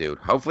Valley dude.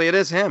 Hopefully it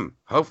is him.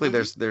 Hopefully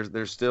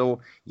there's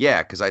still,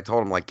 yeah, because I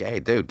told him like,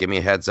 hey, dude, give me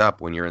a heads up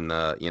when you're in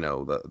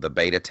the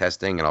beta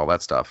testing and all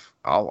that stuff.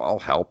 I'll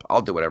help.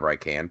 I'll do whatever I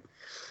can.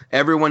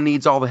 Everyone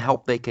needs all the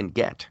help they can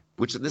get.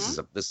 Which this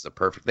is a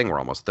perfect thing. We're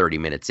almost 30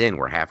 minutes in.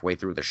 We're halfway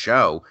through the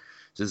show.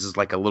 So this is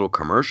like a little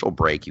commercial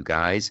break, you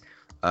guys.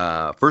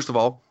 First of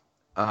all,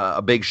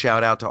 a big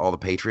shout out to all the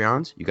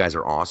Patreons. You guys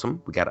are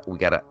awesome. We got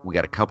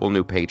a couple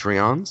new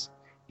Patreons.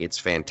 It's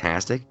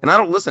fantastic. And I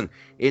don't listen.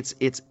 It's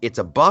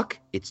 $1,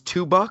 it's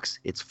 $2,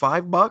 it's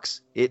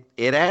 $5.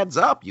 It adds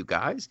up, you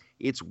guys.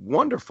 It's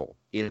wonderful.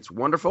 It's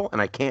wonderful,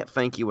 and I can't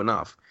thank you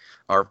enough.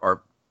 The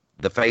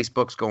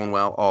Facebook's going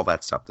well, all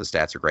that stuff. The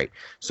stats are great.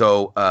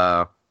 So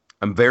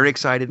I'm very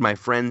excited. My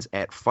friends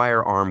at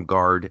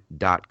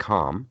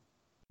firearmguard.com,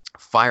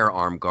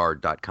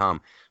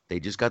 firearmguard.com, they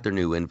just got their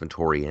new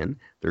inventory in.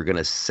 They're going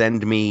to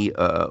send me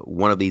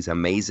one of these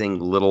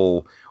amazing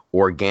little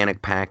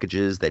organic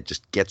packages that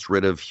just gets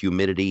rid of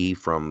humidity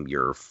from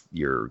your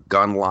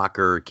gun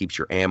locker, keeps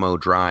your ammo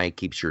dry,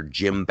 keeps your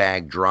gym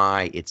bag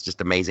dry. It's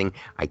just amazing.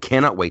 I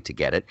cannot wait to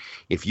get it.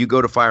 If you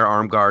go to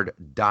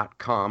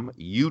firearmguard.com,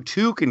 you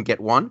too can get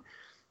one.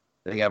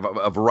 They have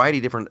a variety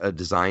of different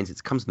designs.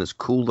 It comes in this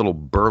cool little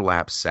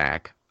burlap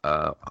sack.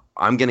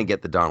 I'm going to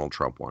get the Donald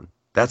Trump one.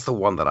 That's the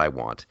one that I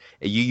want.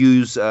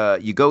 You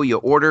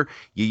order,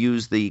 you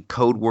use the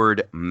code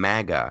word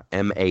MAGA,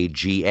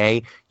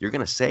 M-A-G-A. You're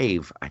going to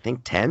save, I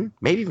think, 10,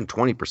 maybe even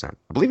 20%.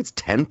 I believe it's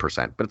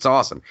 10%, but it's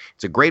awesome.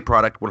 It's a great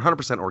product,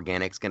 100%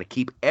 organic. It's going to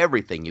keep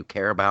everything you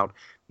care about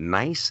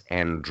nice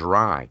and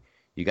dry.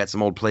 You got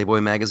some old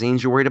Playboy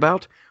magazines you're worried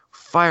about?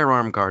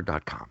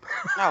 Firearmguard.com.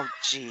 Oh,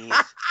 geez.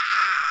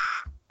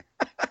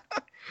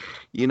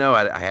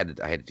 I had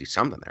to do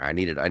something there. I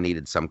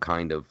needed some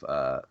kind of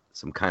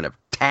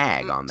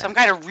tag on that. Some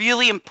kind of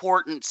really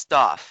important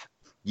stuff.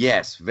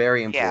 Yes,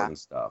 very important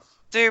stuff.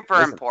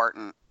 Super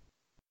important.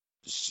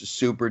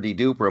 Super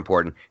duper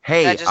important.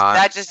 Hey,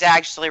 that just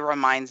actually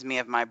reminds me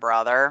of my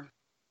brother.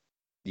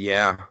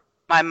 Yeah.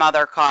 My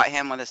mother caught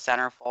him with a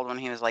centerfold when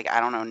he was like, I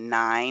don't know,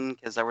 9,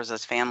 because there was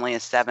this family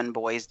of 7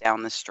 boys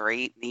down the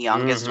street. The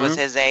youngest was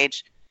his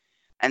age.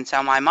 And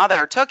so my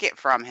mother took it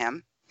from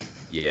him.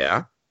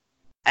 Yeah.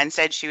 And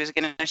said she was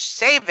going to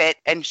save it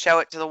and show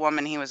it to the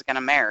woman he was going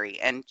to marry.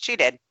 And she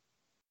did.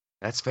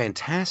 That's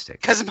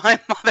fantastic. Because my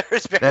mother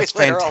is very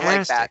literal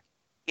like that.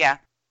 Yeah.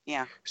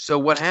 Yeah. So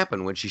what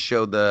happened when she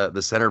showed the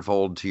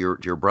centerfold to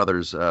your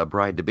brother's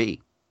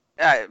bride-to-be?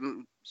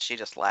 She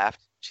just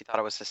laughed. She thought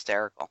it was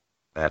hysterical.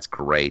 That's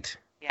great.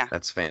 Yeah.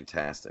 That's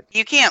fantastic.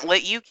 You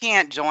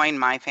can't join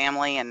my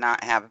family and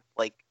not have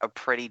like a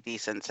pretty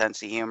decent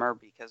sense of humor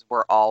because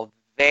we're all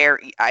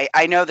very,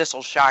 I know this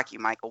will shock you,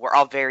 Michael. We're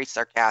all very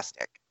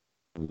sarcastic.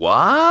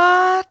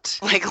 What?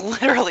 Like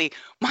literally,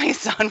 my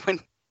son, when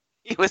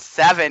he was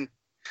 7,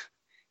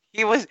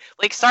 he was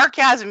like,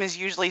 sarcasm is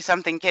usually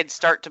something kids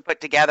start to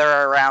put together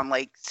around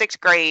like 6th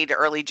grade,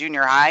 early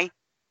junior high.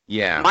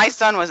 Yeah. My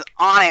son was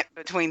on it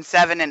between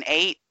 7 and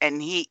 8,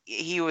 and he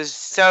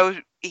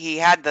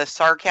had the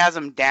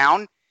sarcasm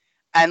down,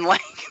 and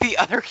like the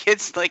other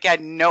kids like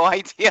had no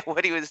idea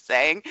what he was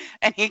saying,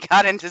 and he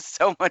got into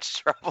so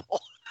much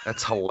trouble.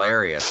 That's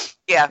hilarious.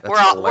 Yeah, we're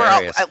all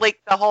like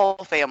the whole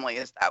family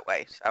is that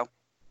way. So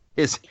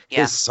his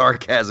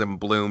sarcasm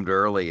bloomed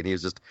early, and he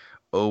was just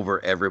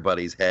over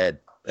everybody's head.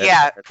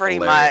 That's pretty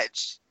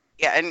much.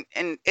 Yeah,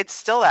 and it's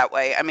still that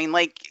way. I mean,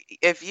 like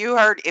if you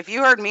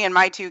heard me and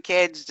my 2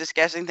 kids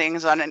discussing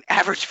things on an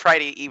average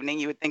Friday evening,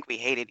 you would think we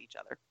hated each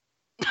other.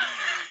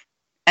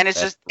 And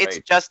it's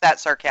just that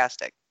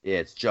sarcastic.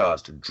 It's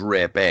just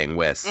dripping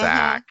with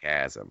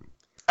sarcasm.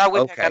 Oh,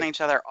 we pick on each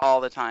other all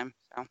the time.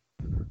 So.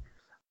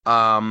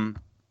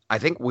 I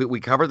think we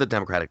covered the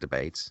Democratic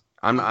debates.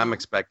 I'm Hmm.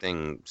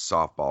 expecting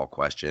softball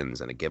questions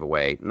and a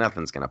giveaway.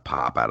 Nothing's gonna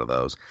pop out of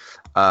those.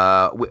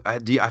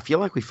 I feel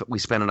like we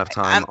spent enough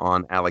time I'm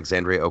on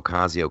Alexandria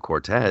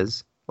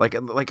Ocasio-Cortez.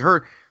 Like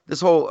her.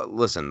 This whole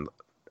listen.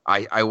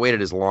 I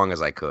waited as long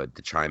as I could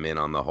to chime in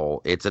on the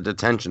whole. It's a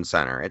detention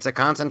center. It's a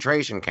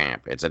concentration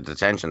camp. It's a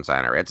detention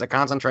center. It's a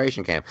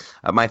concentration camp.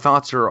 My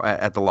thoughts are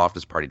at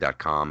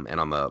theloftusparty.com and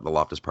on the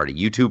Loftus Party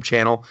YouTube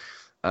channel.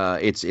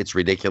 It's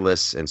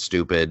ridiculous and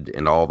stupid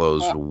and all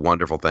those well,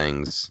 wonderful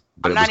things,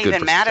 but I'm it was not good even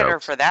for some mad at her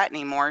jokes. for that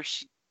anymore.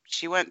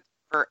 She went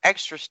for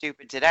extra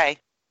stupid today.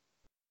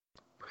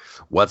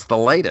 What's the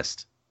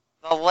latest?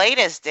 The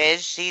latest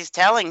is she's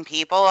telling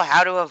people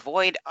how to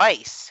avoid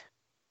ICE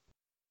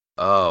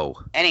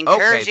Oh, and okay.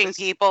 encouraging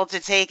people to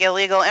take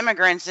illegal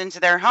immigrants into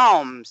their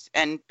homes.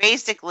 And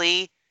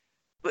basically,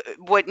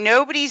 what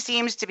nobody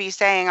seems to be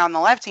saying on the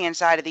left-hand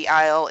side of the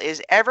aisle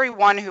is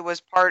everyone who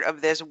was part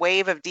of this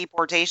wave of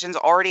deportations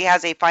already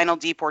has a final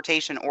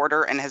deportation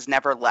order and has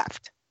never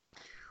left.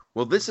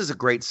 Well, this is a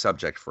great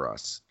subject for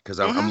us because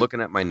I'm Hmm.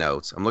 looking at my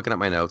notes. I'm looking at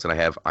my notes, and I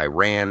have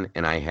Iran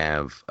and I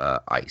have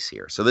ICE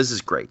here. So this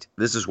is great.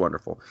 This is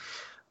wonderful.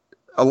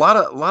 A lot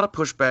of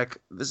pushback.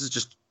 This is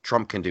just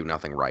Trump can do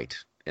nothing right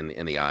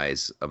in the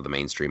eyes of the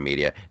mainstream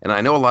media, and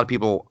I know a lot of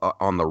people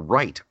on the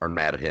right are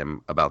mad at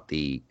him about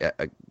the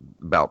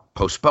about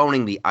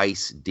postponing the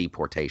ICE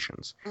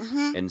deportations.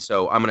 Hmm. And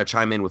so I'm going to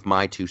chime in with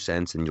my 2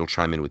 cents, and you'll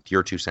chime in with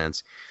your 2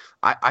 cents.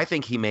 I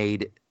think he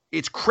made.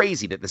 It's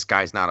crazy that this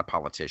guy's not a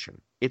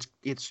politician. It's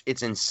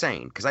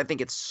insane because I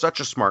think it's such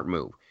a smart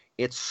move.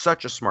 It's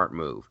such a smart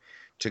move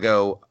to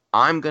go.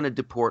 I'm going to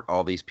deport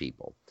all these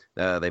people.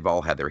 They've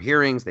all had their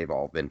hearings. They've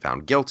all been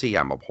found guilty.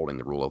 I'm upholding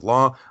the rule of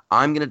law.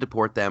 I'm going to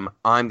deport them.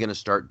 I'm going to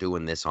start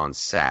doing this on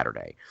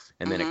Saturday.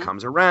 And then it Hmm.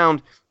 comes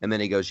around, and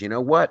then he goes, you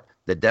know what?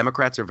 The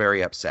Democrats are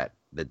very upset.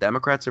 The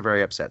Democrats are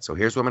very upset. So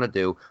here's what I'm going to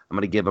do. I'm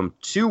going to give them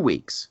 2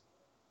 weeks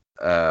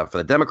for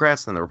the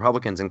Democrats and the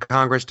Republicans in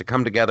Congress to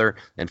come together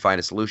and find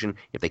a solution.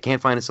 If they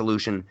can't find a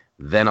solution,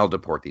 then I'll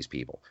deport these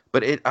people.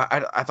 But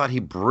I thought he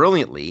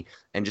brilliantly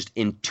and just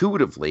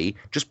intuitively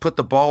just put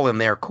the ball in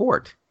their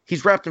court.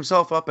 He's wrapped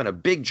himself up in a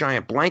big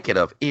giant blanket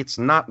of it's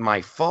not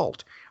my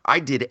fault. I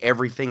did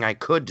everything I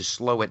could to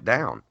slow it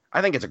down.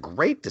 I think it's a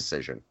great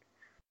decision.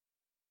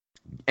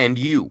 And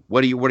you,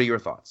 what are your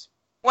thoughts?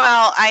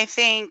 Well, I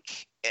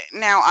think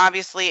now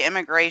obviously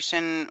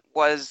immigration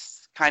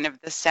was kind of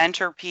the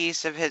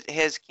centerpiece of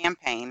his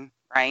campaign,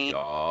 right?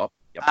 Yup.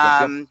 Yep, yep,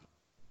 yep. Um,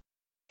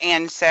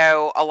 and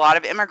so a lot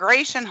of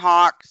immigration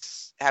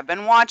hawks have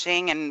been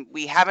watching, and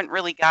we haven't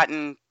really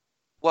gotten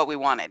what we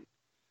wanted.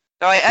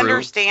 So I True.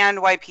 understand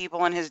why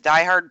people in his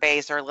diehard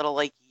base are a little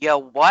like, yo,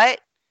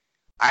 what?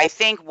 I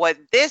think what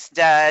this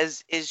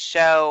does is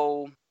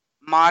show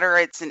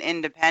moderates and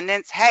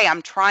independents, hey,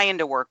 I'm trying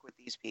to work with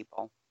these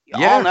people. You all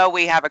Yeah. know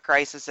we have a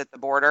crisis at the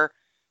border.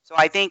 So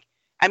I think,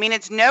 I mean,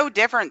 it's no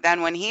different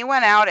than when he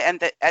went out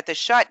and at the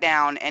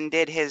shutdown and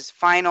did his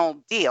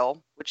final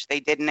deal, which they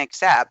didn't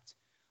accept.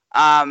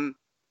 Um,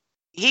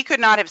 he could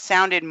not have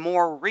sounded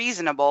more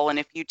reasonable. And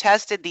if you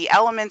tested the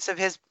elements of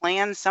his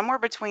plan, somewhere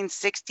between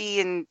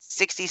 60 and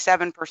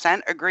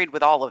 67% agreed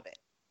with all of it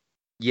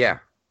Yeah.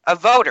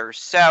 of voters.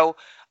 So,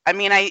 I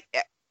mean,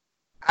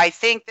 I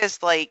think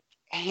this like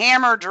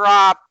hammer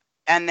drop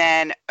and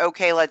then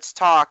okay, let's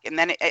talk. And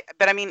then,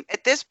 but I mean,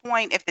 at this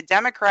point, if the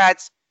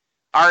Democrats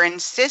are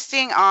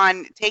insisting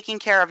on taking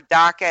care of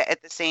DACA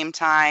at the same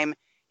time,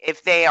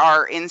 if they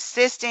are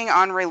insisting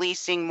on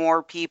releasing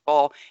more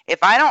people, if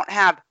I don't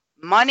have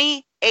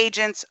money,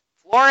 agents,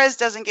 Flores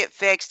doesn't get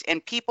fixed,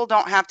 and people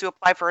don't have to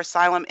apply for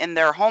asylum in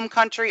their home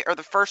country or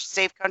the first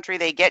safe country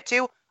they get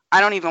to,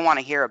 I don't even want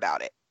to hear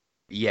about it.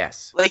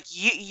 Yes. Like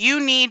you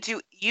need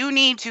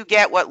to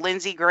get what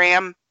Lindsey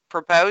Graham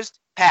proposed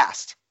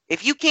passed.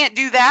 If you can't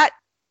do that,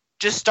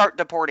 just start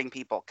deporting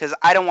people because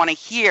I don't want to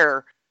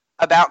hear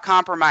about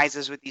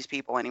compromises with these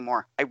people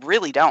anymore. I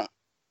really don't.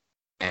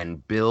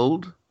 And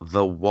build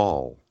the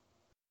wall.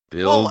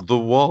 Well, Build the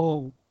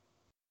wall.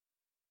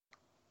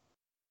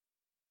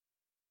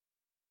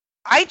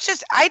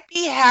 I'd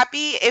be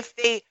happy if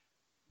they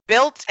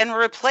built and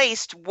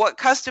replaced what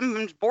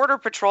Customs Border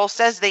Patrol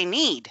says they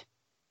need.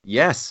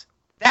 Yes.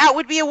 That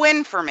would be a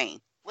win for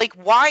me. Like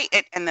why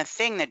and the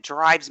thing that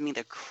drives me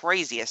the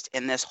craziest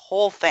in this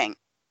whole thing,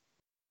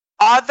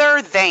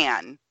 other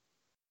than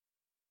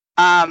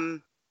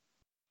the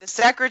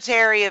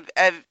Secretary of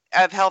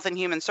Health and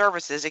Human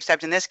Services,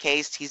 except in this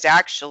case, he's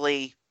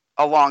actually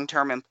a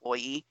long-term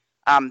employee,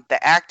 the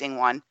acting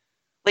one.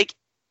 Like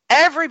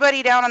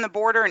everybody down on the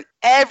border and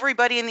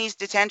everybody in these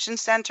detention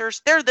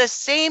centers, they're the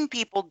same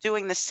people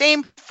doing the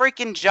same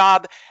freaking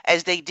job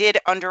as they did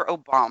under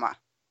Obama.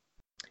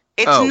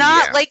 It's Oh,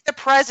 not yeah. like the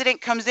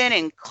president comes in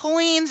and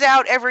cleans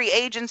out every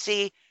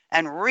agency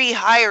and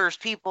rehires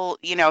people,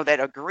 that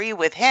agree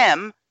with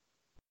him.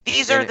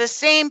 These And are the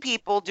same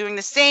people doing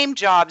the same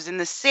jobs in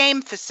the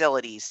same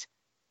facilities.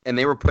 and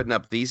they were putting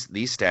up these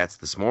stats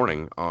this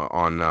morning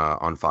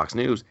on Fox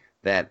News.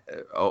 that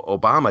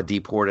Obama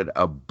deported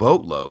a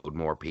boatload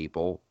more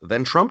people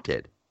than Trump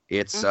did.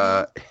 It's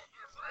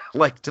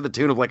like to the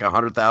tune of like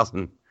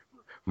 100,000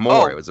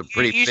 more. It was a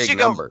pretty big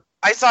number.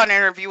 I saw an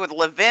interview with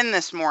Levin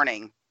this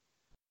morning.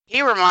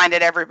 He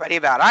reminded everybody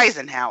about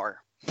Eisenhower.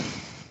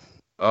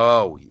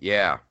 Oh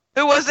yeah,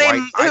 who was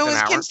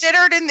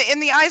considered in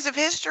the eyes of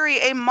history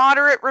a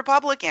moderate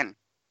Republican.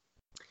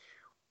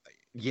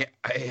 Yeah,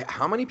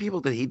 how many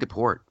people did he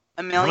deport?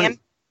 1 million.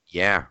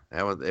 Yeah,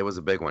 it was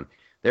a big one.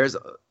 There's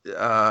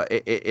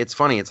it's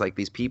funny. It's like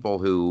these people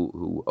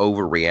who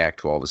overreact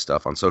to all this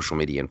stuff on social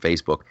media and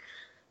Facebook,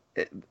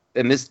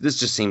 and this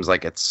just seems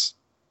like it's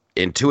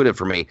intuitive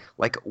for me.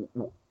 Like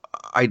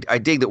I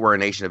dig that we're a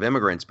nation of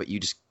immigrants, but you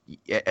just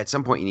at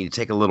some point you need to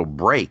take a little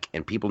break,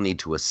 and people need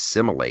to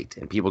assimilate,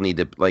 and people need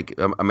to like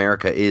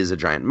America is a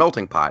giant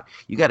melting pot.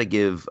 You got to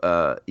give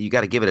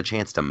it a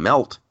chance to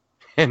melt.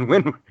 And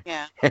when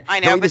I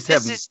know, but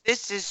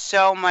this is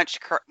so much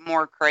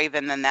more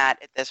craven than that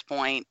at this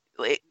point.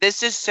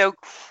 This is so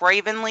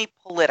cravenly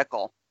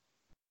political.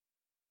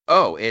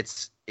 Oh,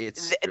 it's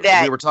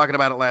we were talking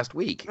about it last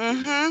week.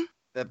 Mm-hmm.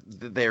 That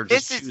they're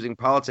just choosing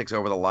politics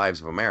over the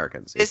lives of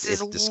Americans. It's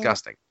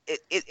disgusting.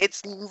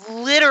 It's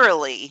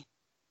literally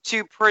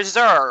to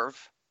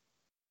preserve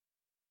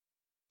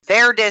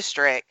their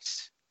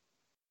districts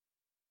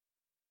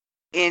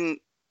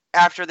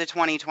after the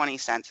 2020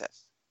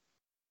 census.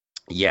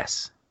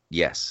 Yes.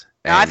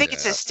 Now, I think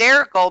it's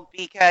hysterical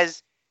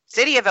because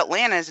City of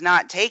Atlanta is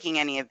not taking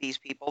any of these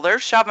people. They're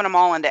shoving them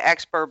all into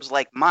exurbs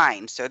like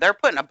mine. So they're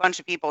putting a bunch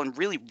of people in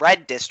really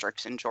red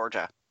districts in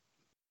Georgia.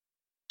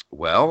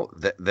 Well,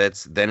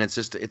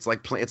 it's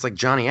like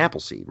Johnny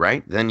Appleseed,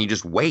 right? Then you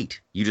just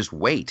wait,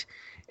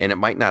 and it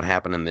might not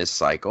happen in this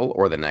cycle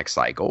or the next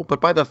cycle,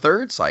 but by the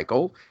third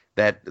cycle,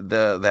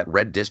 that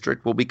red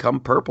district will become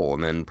purple,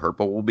 and then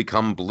purple will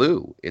become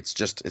blue.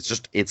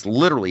 It's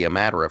literally a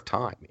matter of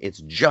time. It's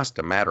just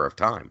a matter of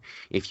time.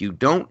 If you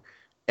don't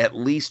at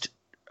least,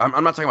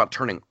 I'm not talking about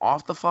turning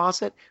off the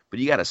faucet, but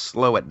you got to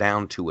slow it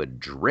down to a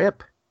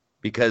drip,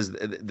 because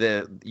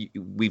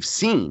we've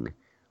seen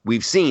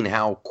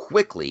how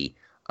quickly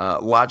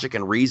logic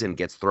and reason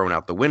gets thrown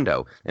out the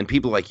window, and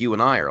people like you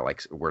and I are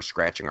like, we're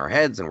scratching our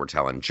heads and we're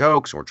telling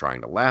jokes and we're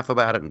trying to laugh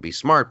about it and be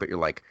smart, but you're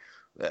like,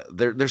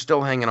 they're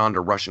still hanging on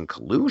to Russian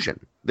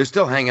collusion. They're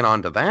still hanging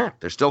on to that.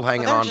 They're still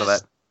hanging on to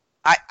that.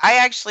 I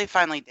actually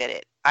finally did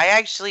it. I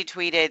actually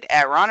tweeted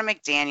at Ronna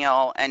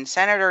McDaniel and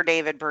Senator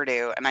David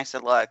Perdue, and I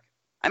said, look,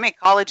 I'm a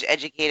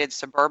college-educated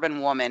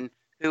suburban woman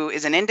who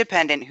is an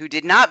independent who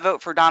did not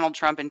vote for Donald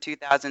Trump in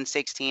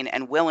 2016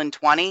 and will in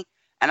 20,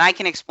 and I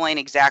can explain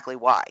exactly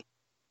why.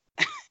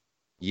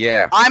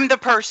 Yeah. I'm the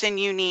person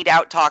you need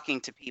out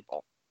talking to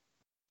people.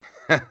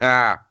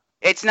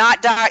 It's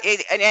not,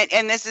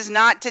 and this is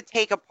not to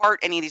take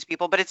apart any of these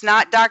people, but it's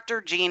not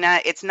Dr. Gina.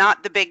 It's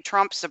not the big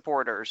Trump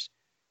supporters,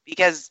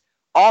 because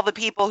all the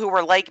people who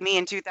were like me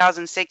in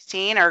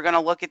 2016 are going to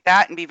look at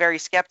that and be very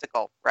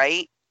skeptical,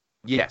 right?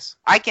 Yes.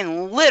 I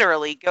can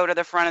literally go to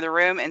the front of the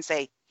room and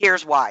say,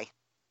 here's why.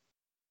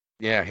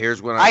 Yeah,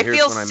 here's when I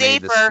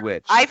made the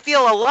switch. I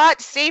feel a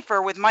lot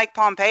safer with Mike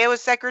Pompeo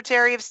as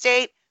Secretary of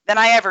State than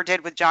I ever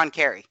did with John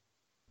Kerry.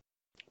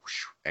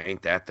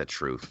 Ain't that the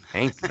truth?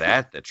 Ain't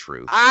that the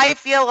truth? I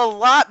feel a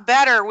lot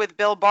better with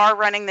Bill Barr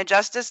running the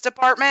Justice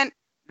Department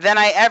than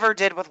I ever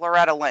did with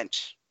Loretta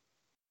Lynch.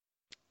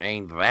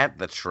 Ain't that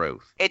the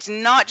truth? It's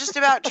not just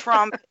about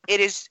Trump. It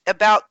is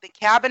about the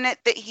cabinet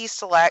that he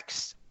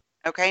selects.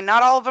 Okay,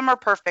 not all of them are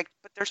perfect,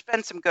 but there's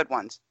been some good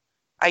ones.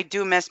 I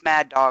do miss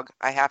Mad Dog,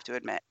 I have to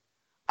admit.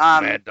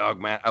 Mad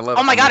Dog, I love.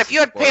 Oh my God! If you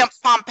had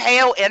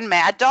Pompeo and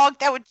Mad Dog,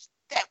 that would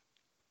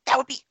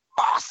be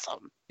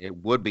awesome. It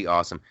would be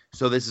awesome.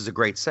 So this is a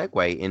great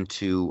segue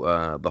into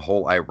the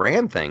whole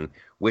Iran thing,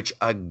 which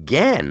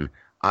again,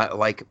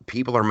 like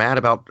people are mad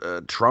about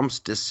Trump's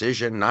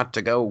decision not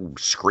to go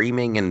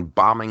screaming and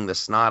bombing the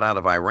snot out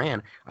of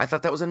Iran. I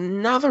thought that was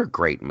another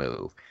great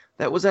move.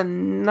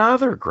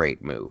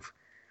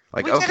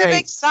 Like, we did a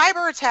big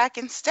cyber attack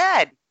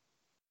instead.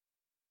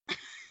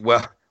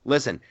 Well,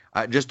 listen,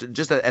 just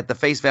at the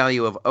face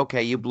value of,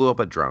 okay, you blew up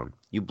a drone.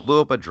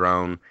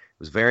 It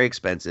was very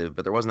expensive,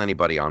 but there wasn't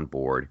anybody on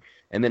board.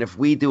 And then if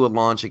we do a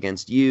launch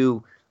against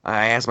you,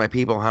 I asked my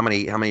people how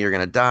many are going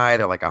to die.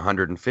 They're like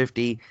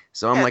 150.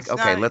 So I'm like,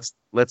 okay, let's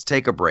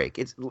take a break.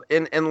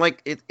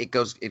 It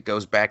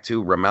goes back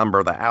to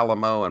remember the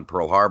Alamo and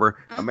Pearl Harbor.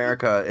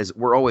 Mm-hmm.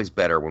 We're always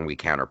better when we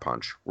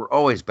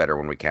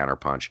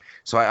counterpunch.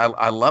 So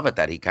I love it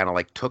that he kind of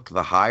like took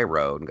the high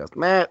road and goes,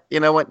 Matt, you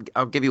know what?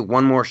 I'll give you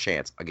one more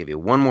chance.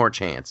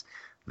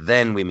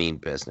 Then we mean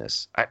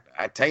business.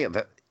 I tell you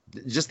that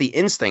just the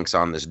instincts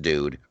on this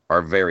dude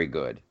are very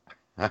good.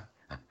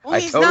 Well,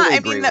 he's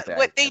totally not. I mean,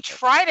 what they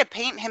try to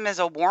paint him as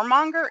a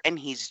warmonger, and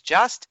he's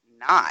just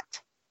not.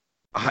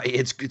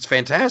 It's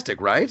fantastic,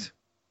 right?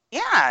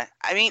 Yeah,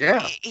 I mean,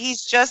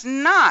 he's just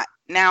not.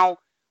 Now,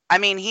 I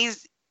mean,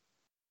 he's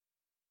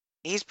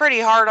pretty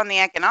hard on the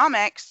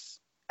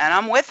economics, and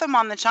I'm with him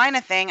on the China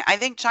thing. I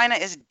think China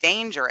is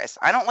dangerous.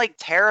 I don't like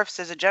tariffs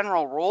as a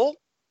general rule.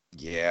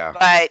 Yeah.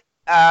 But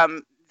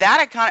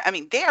that economy, I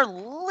mean, they are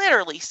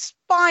literally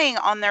spying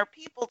on their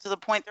people to the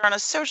point they're on a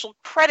social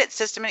credit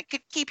system, and it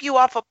could keep you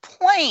off a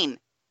plane,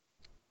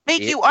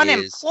 make you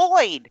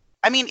unemployed.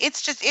 I mean,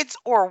 it's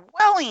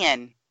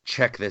Orwellian.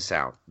 Check this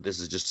out. This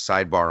is just a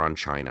sidebar on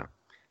China.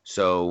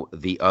 So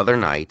the other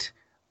night,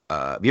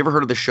 have you ever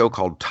heard of the show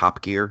called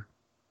Top Gear?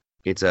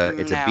 It's a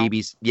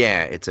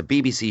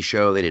BBC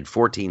show. They did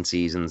 14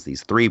 seasons.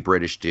 These 3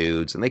 British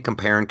dudes, and they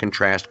compare and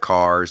contrast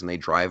cars, and they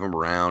drive them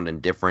around in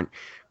different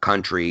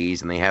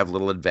countries, and they have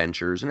little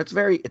adventures, and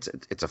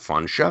it's a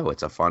fun show.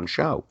 It's a fun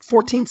show.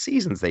 14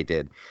 seasons they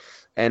did,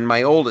 and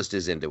my oldest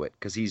is into it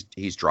because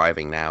he's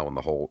driving now and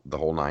the whole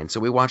nine. So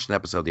we watched an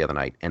episode the other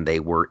night, and they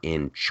were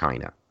in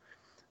China.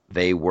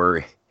 They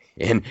were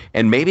in,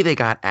 and maybe they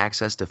got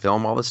access to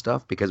film all this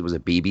stuff because it was a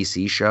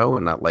BBC show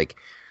and not like,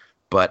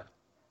 but.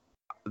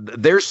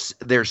 There's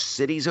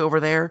cities over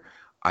there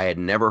I had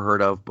never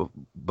heard of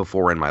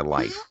before in my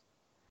life.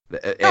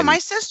 No, my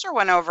sister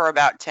went over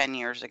about 10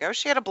 years ago.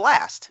 She had a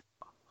blast.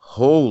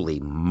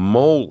 Holy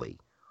moly.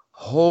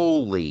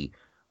 Holy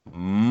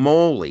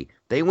moly.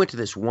 They went to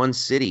this one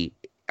city.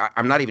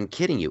 I'm not even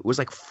kidding you. It was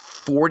like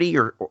 40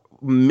 or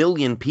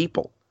million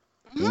people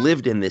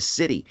lived in this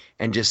city,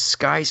 and just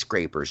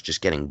skyscrapers just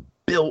getting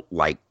built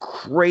like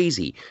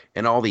crazy,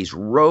 and all these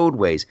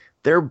roadways.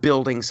 They're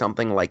building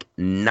something like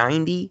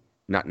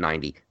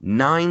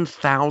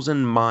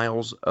 9,000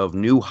 miles of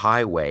new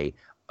highway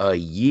a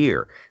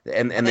year,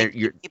 and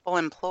they're people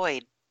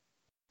employed.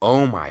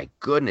 Oh my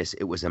goodness,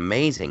 it was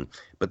amazing.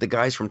 But the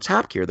guys from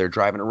Top Gear, they're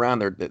driving around.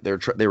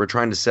 They were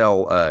trying to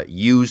sell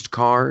used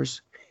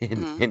cars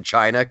in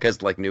China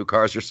because like new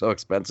cars are so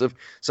expensive.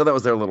 So that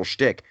was their little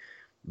shtick.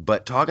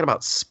 But talking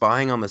about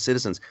spying on the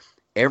citizens.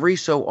 Every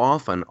so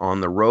often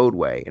on the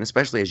roadway, and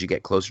especially as you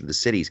get closer to the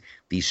cities,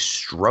 these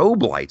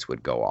strobe lights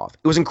would go off.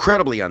 It was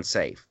incredibly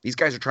unsafe. These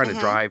guys are trying to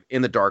drive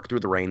in the dark through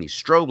the rain. These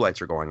strobe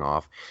lights are going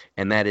off,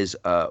 and that is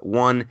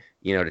one,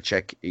 to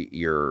check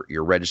your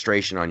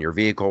registration on your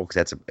vehicle because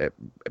that's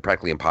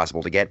practically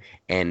impossible to get,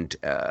 and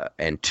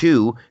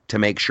 2, to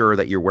make sure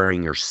that you're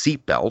wearing your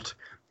seatbelt,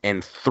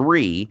 and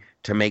 3,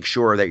 to make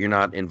sure that you're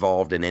not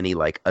involved in any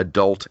like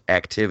adult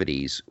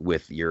activities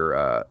with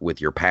your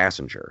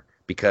passenger.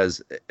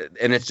 Because,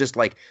 and it's just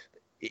like,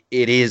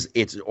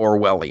 it's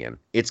Orwellian.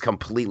 It's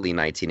completely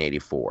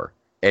 1984.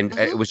 And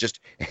it was just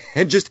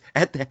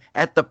at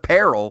the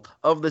peril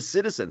of the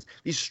citizens.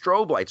 These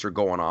strobe lights are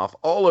going off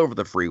all over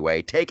the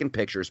freeway, taking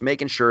pictures,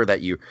 making sure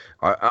that you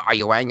are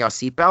you wearing your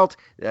seatbelt?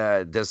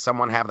 Does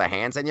someone have their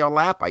hands in your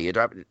lap? Are you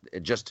driving?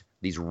 Just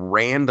these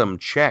random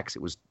checks.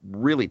 It was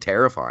really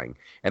terrifying.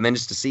 And then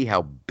just to see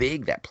how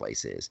big that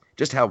place is,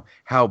 just how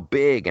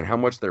big and how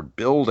much they're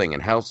building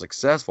and how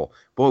successful.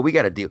 Boy, we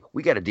got to deal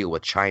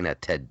with China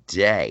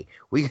today.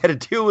 We got to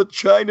deal with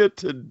China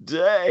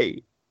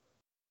today.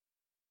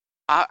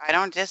 I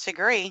don't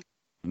disagree.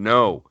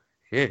 No.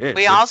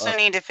 We also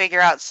need to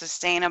figure out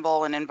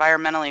sustainable and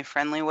environmentally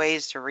friendly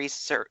ways to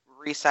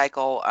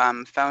recycle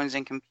phones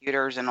and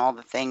computers and all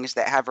the things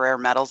that have rare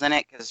metals in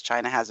it, because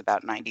China has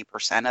about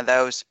 90% of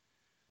those,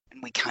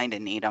 and we kind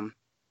of need them.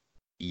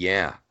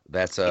 Yeah,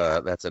 that's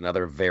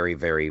another very,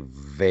 very,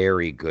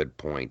 very good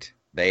point.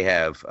 They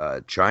have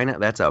China.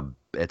 It's a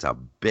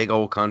big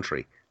old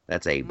country.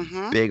 That's a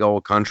big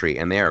old country,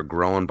 and they are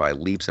growing by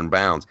leaps and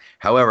bounds.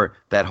 However,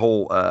 that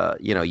whole,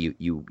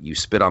 you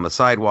spit on the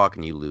sidewalk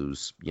and you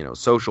lose,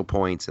 social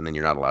points, and then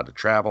you're not allowed to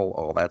travel.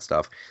 All that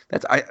stuff.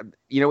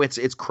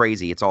 It's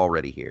crazy. It's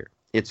already here.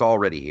 It's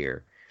already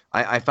here.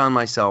 I found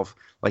myself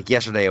like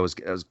yesterday. I was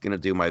gonna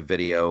do my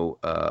video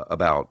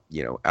about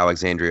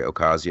Alexandria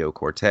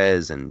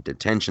Ocasio-Cortez and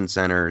detention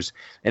centers,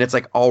 and it's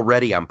like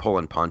already I'm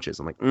pulling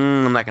punches. I'm like,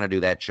 I'm not gonna do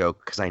that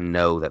joke because I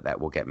know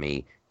that will get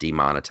me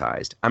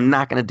demonetized. I'm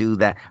not going to do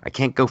that. I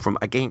can't go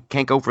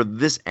for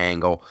this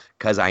angle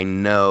because I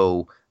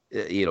know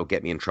it'll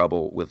get me in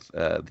trouble with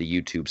the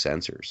YouTube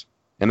censors,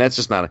 and that's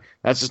just not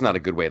a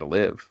good way to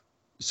live.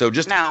 So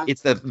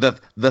it's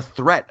the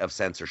threat of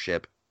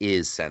censorship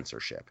is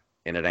censorship,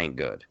 and it ain't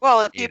good.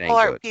 Well,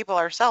 people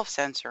are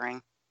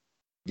self-censoring.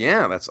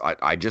 Yeah,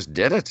 I just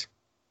did it.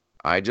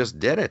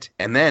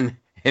 And then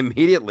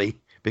immediately,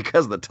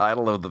 because the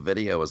title of the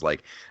video was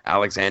like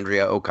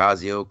Alexandria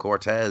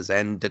Ocasio-Cortez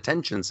and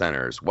detention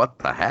centers. What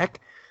the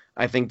heck?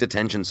 I think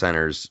detention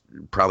centers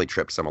probably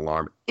tripped some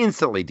alarm.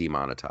 Instantly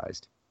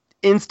demonetized.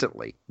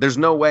 Instantly. There's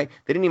no way.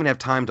 They didn't even have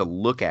time to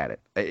look at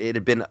it. It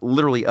had been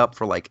literally up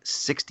for like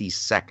 60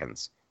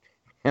 seconds.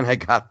 And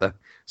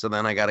so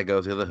then I got to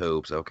go through the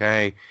hoops.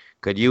 Okay.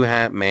 Could you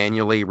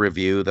manually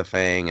review the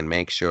thing and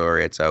make sure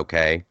it's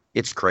okay?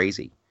 It's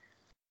crazy.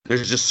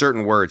 There's just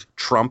certain words.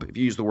 Trump, if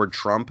you use the word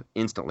Trump,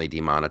 instantly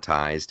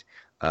demonetized.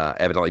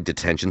 Evidently,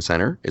 detention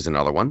center is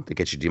another one that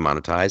gets you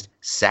demonetized.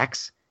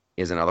 Sex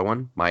is another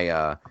one. When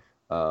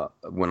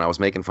I was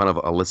making fun of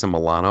Alyssa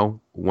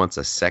Milano, wants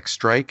a sex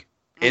strike,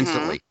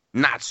 instantly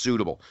not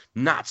suitable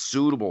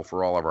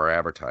for all of our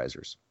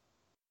advertisers.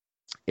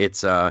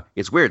 It's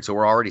weird. So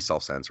we're already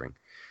self-censoring.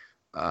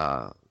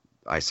 I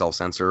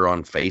self-censor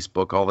on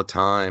Facebook all the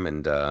time,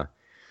 and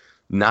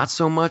Not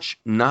so much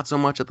at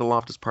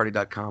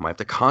theloftusparty.com. I have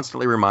to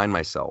constantly remind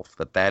myself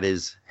that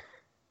is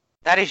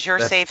your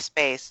safe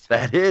space.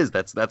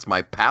 That's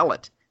my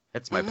palette.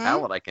 That's my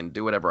palette. I can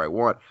do whatever I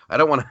want. I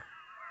don't want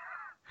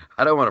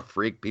to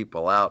freak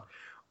people out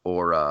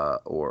or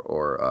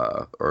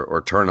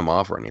turn them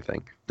off or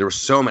anything. There were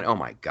so many. Oh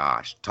my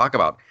gosh! Talk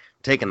about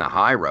taking the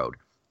high road.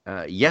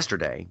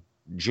 Yesterday,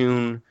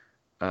 June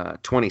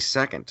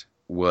 22nd,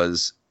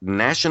 was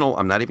National.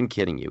 I'm not even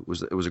kidding you.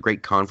 It was a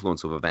great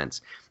confluence of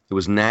events. It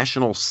was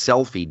National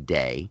Selfie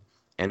Day,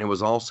 and it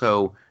was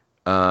also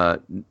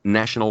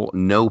National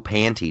No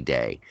Panty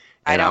Day.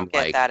 And I don't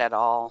get that at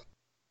all.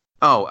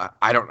 Oh,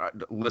 I don't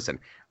listen.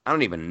 I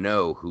don't even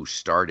know who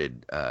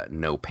started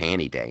No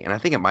Panty Day, and I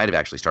think it might have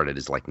actually started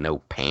as like No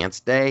Pants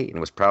Day, and it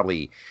was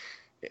probably.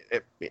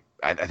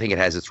 I think it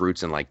has its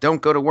roots in like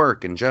don't go to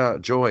work and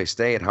joy,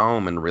 stay at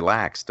home and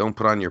relax, don't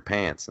put on your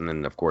pants, and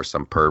then of course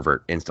some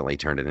pervert instantly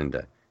turned it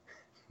into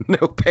No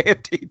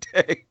Panty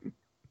Day.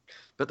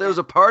 But there was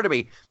a part of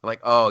me like,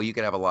 oh, you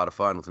could have a lot of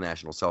fun with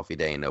National Selfie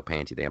Day and No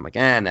Panty Day. I'm like,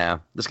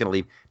 no, just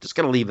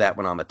gonna leave that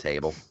one on the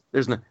table.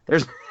 There's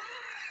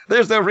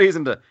no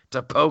reason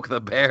to poke the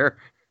bear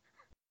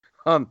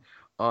on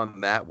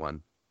that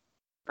one.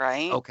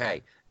 Right.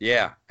 Okay.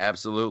 Yeah,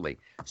 absolutely.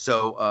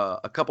 So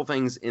a couple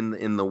things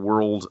in the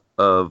world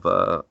of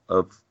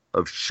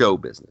show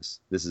business.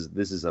 This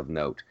is of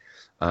note.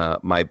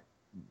 I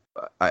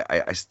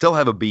still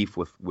have a beef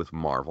with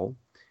Marvel,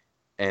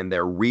 and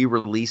they're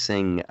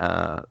re-releasing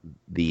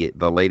the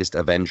latest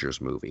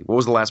Avengers movie. What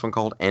was the last one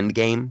called?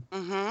 Endgame?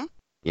 Mm-hmm.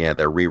 Yeah,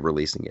 they're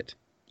re-releasing it.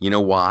 You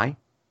know why?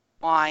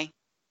 Why?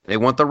 They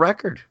want the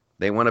record.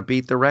 They want to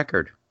beat the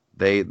record.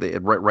 They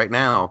right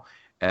now,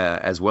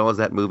 as well as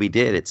that movie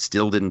did, it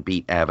still didn't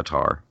beat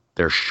Avatar.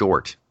 They're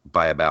short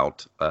by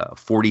about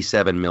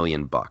 $47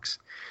 million.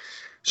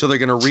 So they're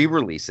going to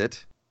re-release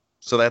it.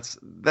 So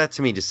that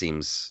to me just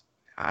seems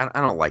I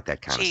don't like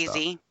that kind cheesy. Of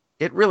stuff.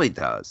 It really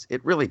does.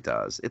 It really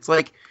does. It's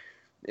like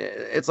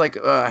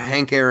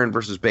Hank Aaron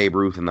versus Babe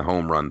Ruth in the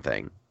home run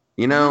thing.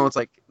 You know, it's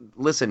like,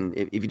 listen,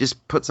 if you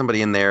just put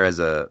somebody in there as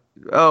the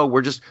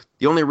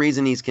only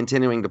reason he's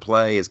continuing to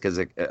play is because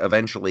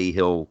eventually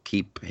he'll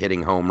keep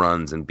hitting home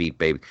runs and beat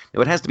Babe.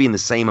 No, it has to be in the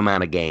same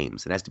amount of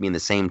games. It has to be in the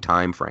same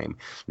time frame.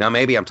 Now,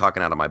 maybe I'm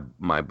talking out of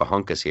my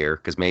bahunkus here,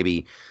 because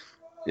maybe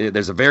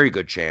there's a very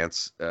good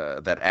chance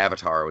that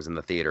Avatar was in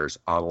the theaters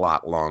a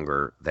lot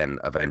longer than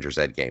Avengers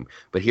Endgame.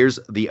 But here's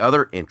the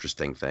other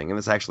interesting thing, and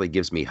this actually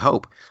gives me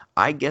hope.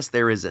 I guess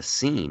there is a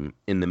scene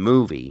in the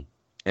movie.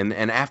 And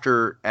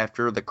after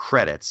the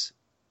credits,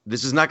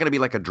 this is not going to be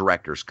like a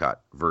director's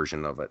cut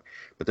version of it,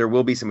 but there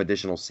will be some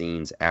additional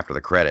scenes after the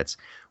credits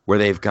where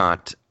they've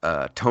got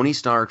Tony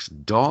Stark's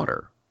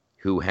daughter,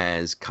 who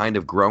has kind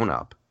of grown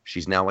up.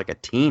 She's now like a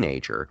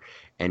teenager,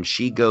 and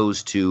she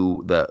goes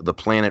to the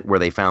planet where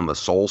they found the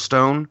Soul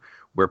Stone,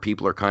 where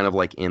people are kind of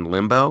like in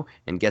limbo.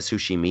 And guess who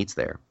she meets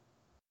there?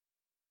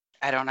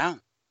 I don't know.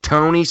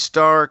 Tony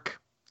Stark.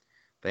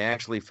 They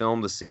actually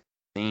filmed the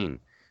scene.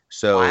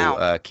 So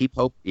wow. Keep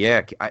hope.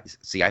 Yeah, I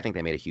think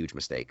they made a huge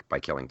mistake by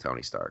killing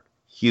Tony Stark.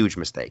 Huge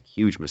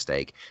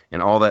mistake. And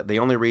all that. The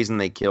only reason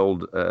they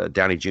killed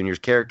Downey Jr.'s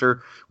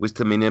character was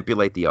to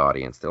manipulate the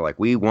audience. They're like,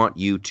 we want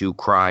you to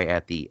cry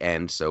at the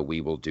end, so we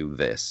will do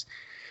this.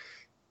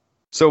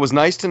 So it was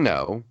nice to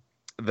know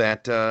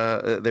that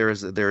there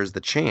is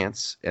the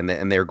chance, and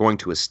they're going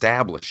to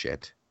establish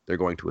it. They're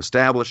going to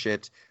establish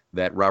it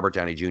that Robert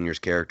Downey Jr.'s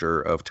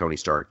character of Tony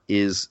Stark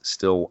is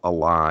still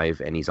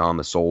alive, and he's on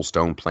the Soul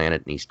Stone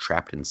planet, and he's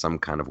trapped in some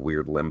kind of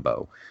weird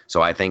limbo.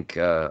 So I think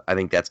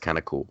that's kind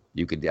of cool.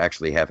 You could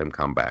actually have him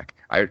come back.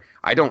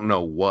 I don't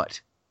know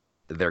what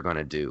they're going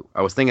to do.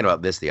 I was thinking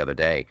about this the other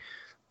day.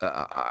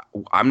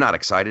 I'm not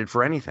excited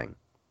for anything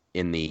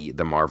in the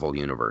Marvel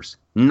universe.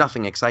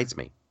 Nothing excites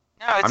me.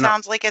 No, it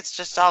sounds like it's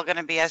just all going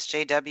to be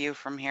SJW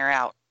from here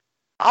out.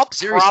 I'll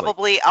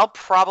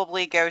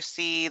probably go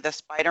see the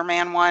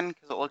Spider-Man one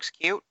because it looks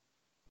cute.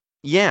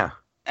 Yeah.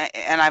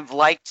 And I've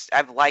liked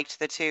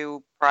the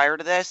two prior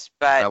to this,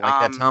 but I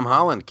like that Tom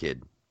Holland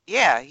kid.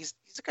 Yeah, he's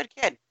a good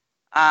kid.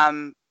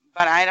 But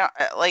I don't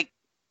like.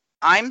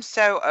 I'm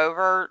so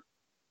over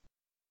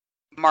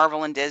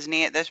Marvel and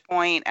Disney at this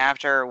point.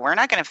 After we're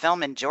not going to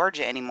film in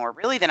Georgia anymore,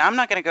 really, then I'm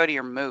not going to go to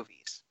your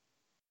movies.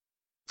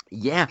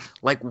 Yeah,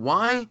 like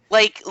why?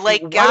 Like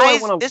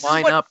guys, this is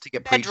what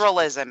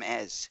federalism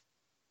is.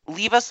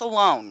 Leave us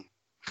alone.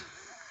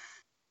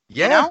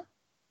 Yeah. You know?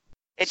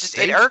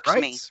 It irks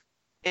me.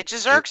 It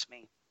just irks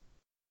me.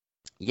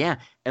 Yeah,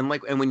 and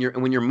when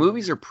your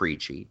movies are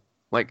preachy,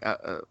 like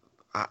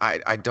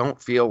I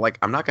don't feel like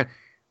I'm not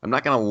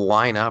gonna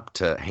line up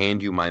to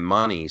hand you my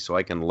money so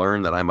I can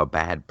learn that I'm a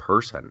bad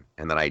person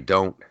and that I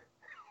don't.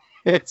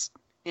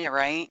 Yeah,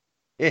 right.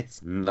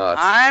 It's nuts.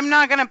 I'm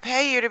not gonna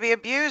pay you to be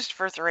abused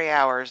for 3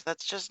 hours.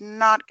 That's just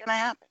not gonna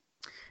happen.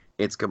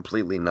 It's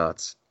completely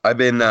nuts. I've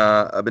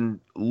been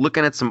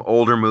looking at some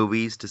older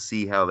movies to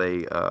see how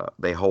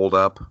they hold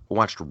up. I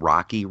watched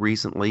Rocky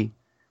recently.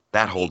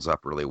 That holds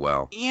up really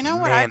well. You know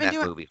what I've been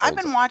doing? I've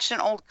been watching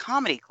old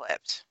comedy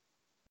clips.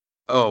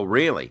 Oh,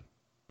 really?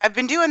 I've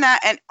been doing that,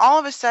 and all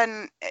of a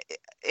sudden,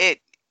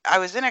 I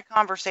was in a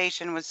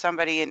conversation with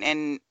somebody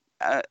in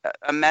a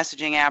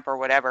messaging app or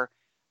whatever,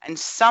 and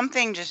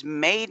something just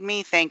made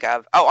me think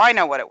of, oh, I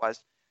know what it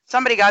was.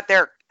 Somebody got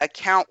their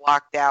account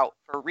locked out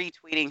for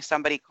retweeting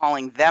somebody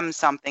calling them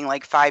something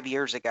like 5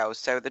 years ago.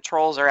 So the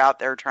trolls are out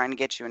there trying to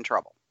get you in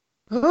trouble.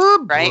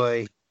 Oh right?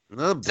 boy.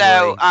 Oh boy.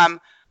 So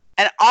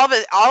and all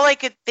I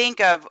could think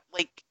of,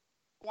 like,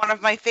 one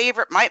of my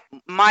favorite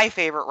my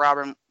favorite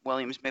Robin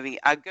Williams movie,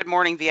 Good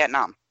Morning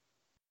Vietnam.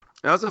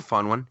 That was a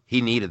fun one. He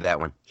needed that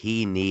one.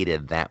 He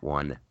needed that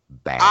one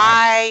bad.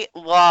 I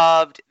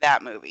loved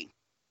that movie.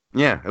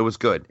 Yeah, it was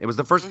good. It was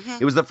the first.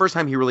 It was the first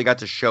time he really got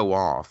to show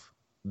off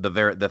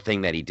the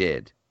thing that he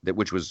did,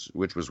 which was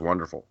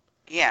wonderful.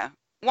 Yeah.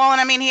 Well, and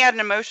I mean, he had an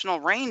emotional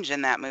range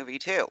in that movie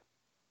too.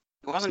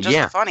 He wasn't just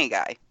a funny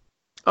guy.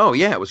 Oh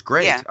yeah, it was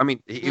great. Yeah. I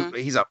mean, he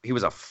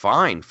was a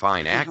fine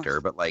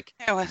actor, but like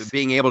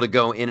being able to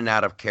go in and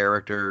out of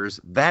characters,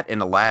 that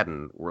and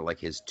Aladdin were like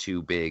his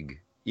two big,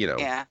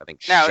 I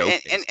think. No,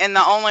 and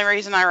the only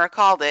reason I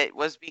recalled it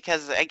was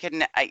because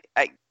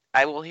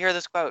I will hear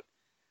this quote.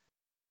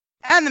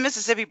 And the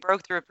Mississippi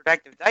broke through a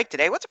protective dike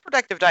today. What's a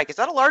protective dike? Is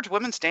that a large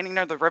woman standing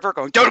near the river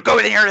going, don't go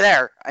in here or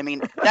there? I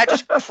mean, that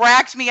just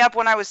cracked me up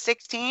when I was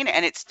 16,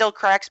 and it still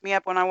cracks me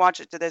up when I watch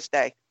it to this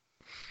day.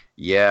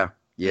 Yeah.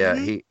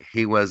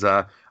 He was.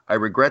 I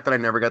regret that I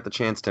never got the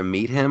chance to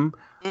meet him.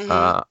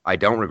 I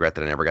don't regret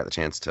that I never got the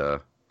chance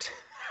to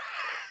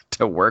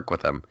work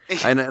with him.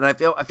 And I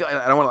feel I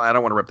don't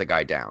want to rip the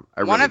guy down.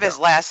 One of his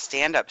last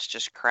stand-ups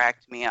just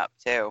cracked me up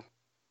too.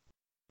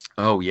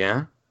 Oh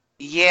yeah.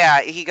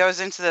 Yeah, he goes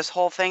into this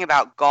whole thing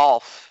about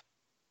golf.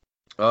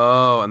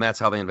 Oh, and that's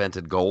how they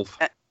invented golf.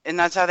 And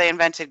that's how they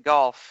invented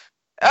golf.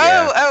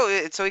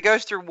 Yeah. So he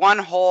goes through one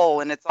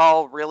hole and it's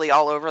all really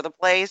all over the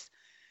place.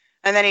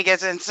 And then he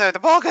gets in, so the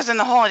ball goes in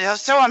the hole and he goes,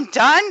 so I'm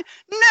done?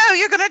 No,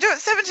 you're going to do it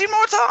 17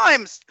 more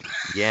times.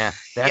 Yeah.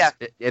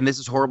 And this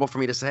is horrible for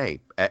me to say,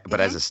 but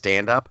as a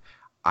stand-up,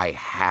 I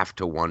have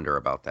to wonder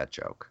about that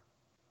joke.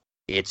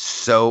 It's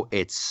so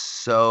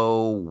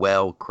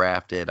well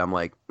crafted. I'm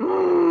like,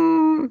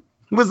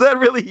 was that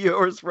really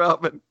yours,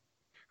 Robin?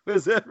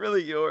 Was that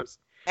really yours?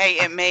 Hey,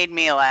 it made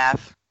me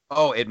laugh.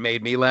 Oh, it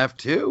made me laugh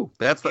too.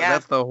 That's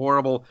the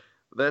horrible.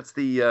 That's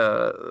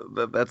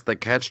the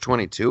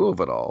catch-22 of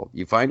it all.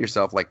 You find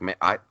yourself like, man,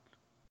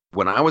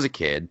 when I was a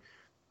kid,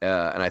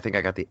 and I think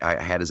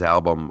I had his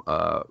album,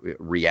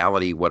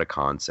 Reality, What a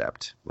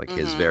Concept, like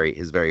his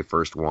very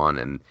first one,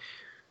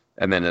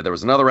 and then there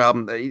was another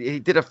album. He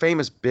did a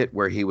famous bit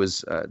where he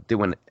was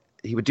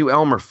he would do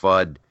Elmer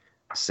Fudd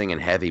singing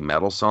heavy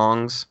metal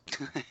songs,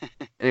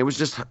 and it was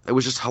just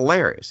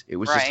hilarious. It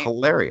was just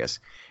hilarious.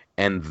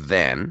 And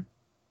then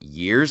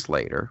years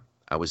later,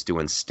 I was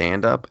doing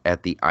stand-up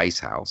at the Ice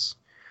House,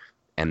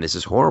 and this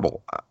is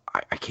horrible.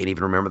 I can't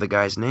even remember the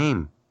guy's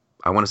name.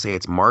 I want to say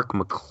it's Mark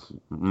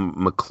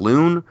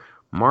McClune.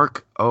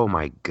 Mark, oh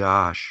my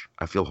gosh,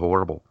 I feel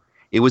horrible.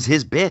 It was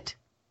his bit.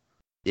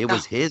 It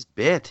was his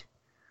bit.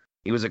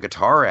 He was a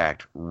guitar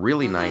act,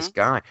 really nice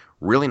guy.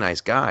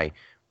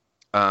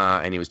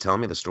 And he was telling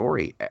me the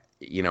story,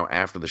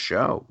 after the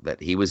show, that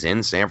he was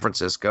in San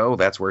Francisco.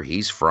 That's where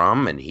he's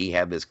from. And he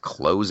had this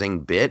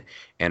closing bit.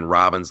 And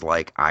Robin's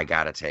like, I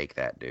got to take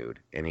that, dude.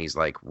 And he's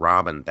like,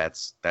 Robin,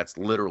 that's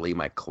literally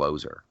my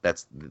closer.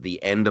 That's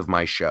the end of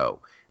my show.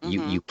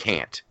 You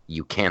can't.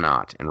 You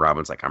cannot. And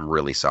Robin's like, I'm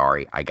really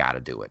sorry. I got to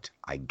do it.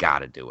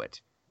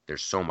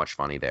 There's so much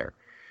funny there.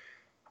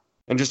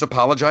 And just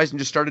apologized and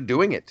just started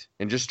doing it.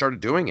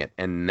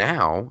 And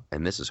now,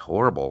 and this is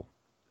horrible,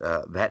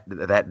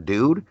 that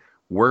dude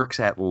works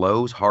at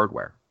Lowe's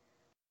Hardware.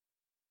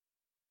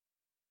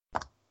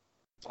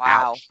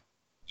 Wow. Ouch.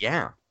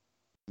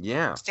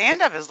 Yeah.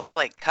 Stand-up is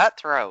like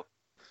cutthroat.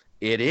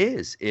 It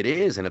is,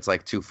 and it's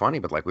like too funny.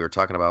 But like we were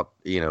talking about,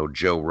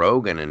 Joe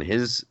Rogan and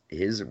his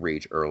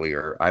reach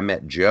earlier. I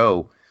met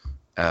Joe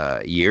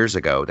years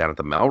ago down at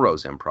the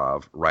Melrose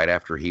Improv, right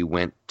after he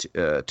went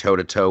toe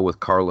to toe with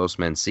Carlos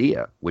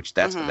Mencia, which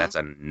that's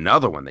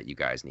another one that you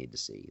guys need to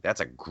see. That's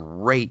a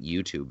great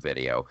YouTube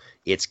video.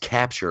 It's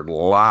captured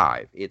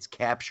live,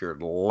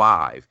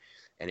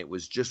 and it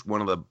was just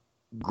one of the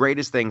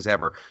greatest things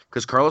ever,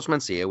 because Carlos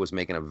Mencia was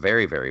making a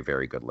very, very,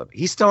 very good living.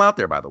 He's still out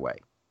there, by the way.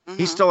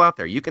 He's still out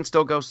there. You can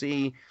still go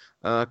see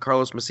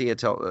Carlos Mencia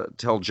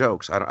tell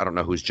jokes. I don't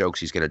know whose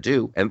jokes he's going to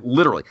do. And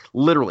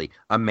literally,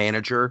 a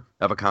manager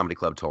of a comedy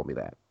club told me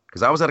that.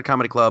 Because I was at a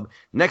comedy club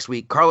next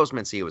week. Carlos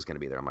Mencia was going to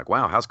be there. I'm like,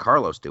 wow, how's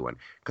Carlos doing?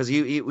 Because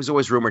he was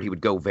always rumored he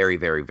would go very,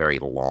 very, very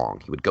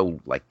long. He would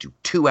go like do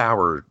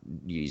 2-hour,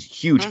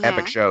 huge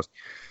epic shows.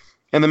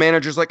 And the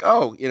manager's like,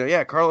 oh,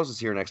 Carlos is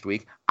here next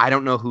week. I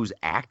don't know whose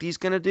act he's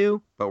going to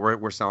do, but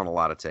we're selling a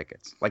lot of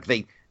tickets.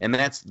 And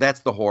that's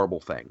the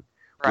horrible thing.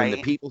 Right. When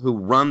the people who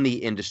run the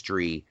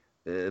industry,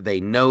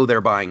 they know they're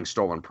buying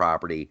stolen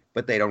property,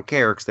 but they don't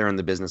care because they're in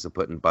the business of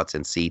putting butts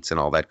in seats and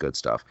all that good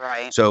stuff.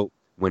 Right. So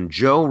when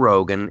Joe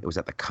Rogan, it was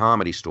at the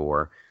Comedy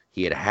Store,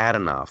 He had had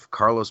enough.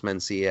 Carlos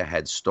Mencia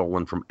had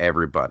stolen from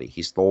everybody.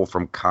 He stole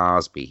from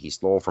Cosby. He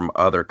stole from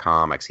other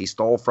comics. He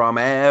stole from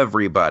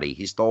everybody.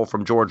 He stole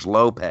from George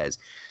Lopez.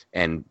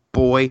 And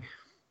boy,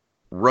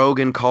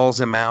 Rogan calls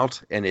him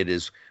out, and it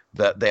is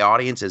the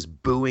audience is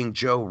booing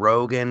Joe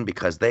Rogan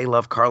because they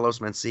love Carlos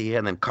Mencia.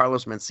 And then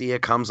Carlos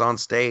Mencia comes on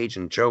stage,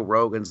 and Joe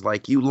Rogan's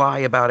like, "You lie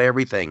about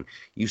everything.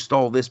 You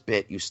stole this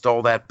bit. You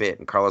stole that bit."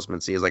 And Carlos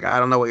Mencia is like, "I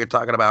don't know what you're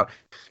talking about."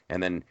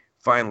 And then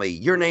finally,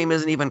 "Your name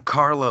isn't even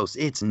Carlos.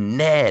 It's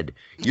Ned.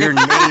 Your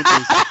name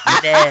is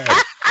Ned."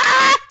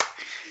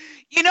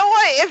 You know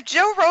what? If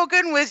Joe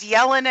Rogan was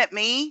yelling at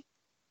me,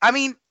 I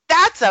mean,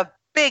 that's a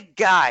big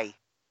guy.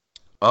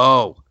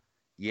 Oh,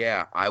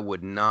 yeah. I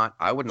would not.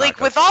 Like,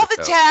 with all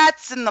the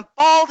tats and the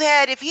bald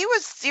head, if he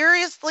was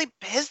seriously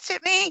pissed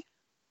at me,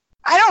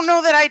 I don't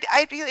know that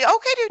I'd be like,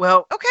 "Okay, dude.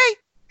 Well, okay."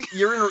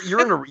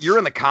 You're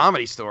in the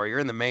Comedy Store. You're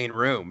in the main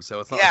room, so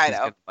it's not like he's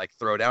gonna like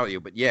throw down at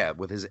you. But yeah,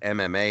 with his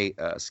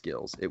MMA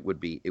skills, it would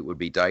be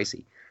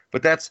dicey.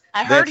 But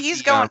I heard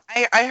he's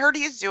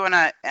doing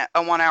a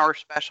 1 hour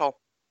special,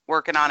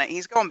 working on it.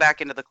 He's going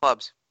back into the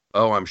clubs.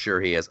 Oh, I'm sure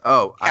he is.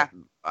 Oh, yeah.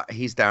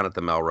 He's down at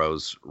the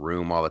Melrose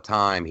Room all the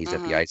time. He's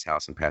at the Ice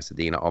House in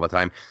Pasadena all the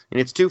time, and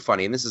it's too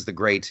funny. And this is the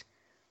great.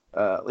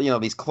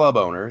 These club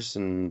owners,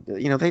 and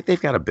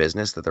they've got a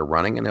business that they're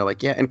running, and they're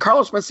like, yeah. And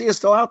Carlos Mencia is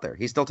still out there.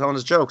 He's still telling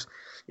his jokes.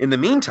 In the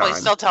meantime, he's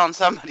still telling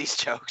somebody's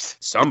jokes.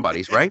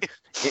 Somebody's right.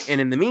 And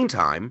in the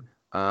meantime,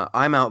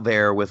 I'm out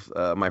there with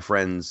my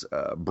friends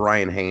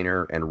Brian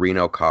Hayner and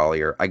Reno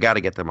Collier. I got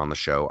to get them on the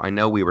show. I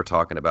know we were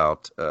talking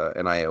about,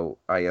 and I owe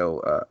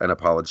an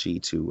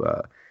apology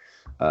to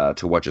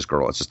Watch This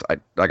Girl. It's just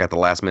I got the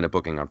last minute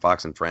booking on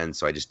Fox and Friends,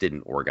 so I just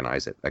didn't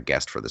organize a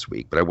guest for this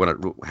week. But I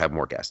want to have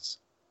more guests.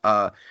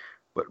 But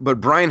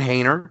Brian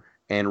Hayner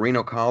and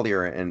Reno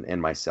Collier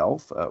and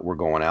myself were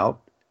going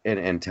out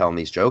and telling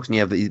these jokes, and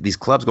you have these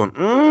clubs going,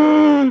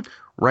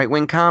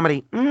 right-wing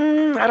comedy.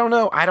 I don't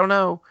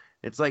know.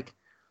 It's like,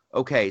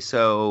 okay,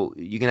 so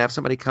you can have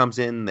somebody comes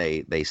in,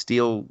 they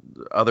steal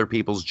other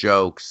people's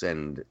jokes,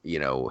 and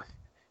you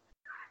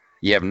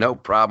have no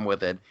problem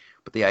with it.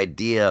 But the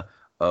idea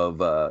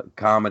of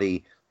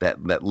comedy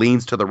that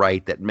leans to the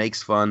right, that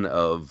makes fun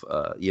of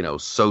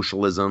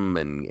socialism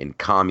and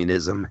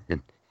communism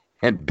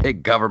and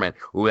big government.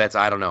 Ooh, that's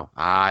I don't know.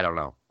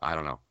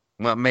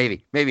 Well,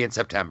 maybe in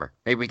September.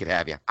 Maybe we could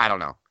have you. I don't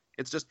know.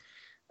 It's just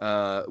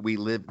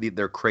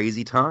they're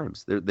crazy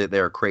times.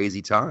 They're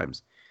crazy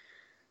times.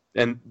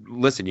 And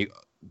listen,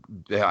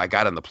 I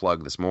got in the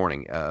plug this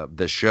morning.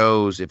 The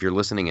shows, if you're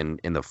listening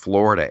in the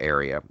Florida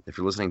area, if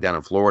you're listening down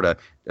in Florida,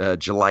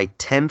 July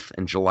 10th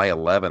and July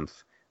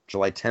 11th.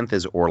 July 10th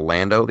is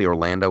Orlando, the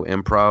Orlando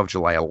Improv.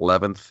 July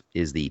 11th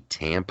is the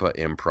Tampa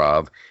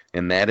Improv,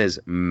 and that is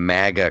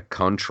MAGA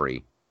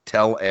country.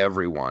 Tell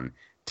everyone,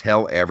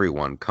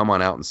 come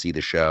on out and see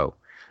the show.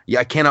 Yeah,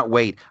 I cannot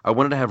wait. I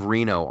wanted to have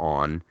Reno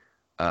on.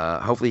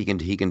 Hopefully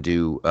he can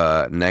do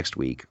next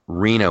week.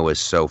 Reno is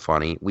so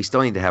funny. We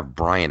still need to have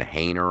Brian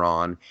Hayner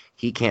on.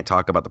 He can't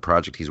talk about the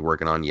project he's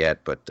working on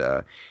yet, but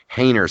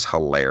Hayner's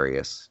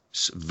hilarious.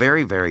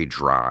 Very, very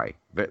dry.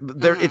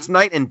 It's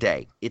night and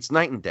day.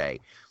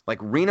 Like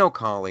Reno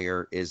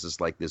Collier is just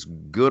like this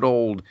good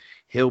old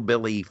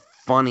hillbilly,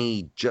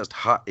 funny, just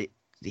hot.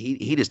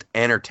 He just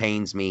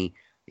entertains me,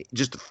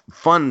 just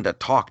fun to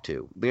talk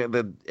to.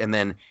 And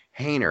then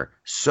Hayner,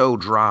 so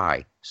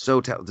dry,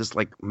 just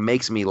like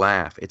makes me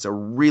laugh. It's a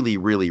really,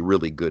 really,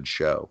 really good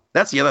show.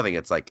 That's the other thing.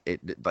 It's like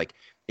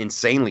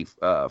insanely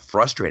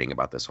frustrating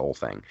about this whole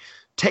thing.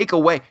 Take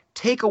away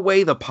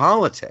the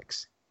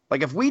politics.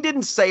 Like if we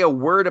didn't say a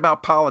word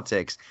about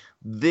politics,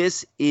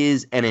 this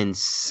is an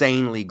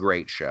insanely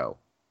great show.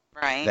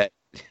 Right.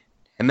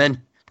 And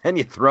then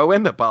you throw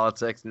in the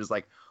politics and it's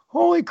like,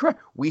 holy crap,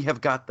 we have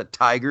got the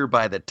tiger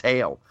by the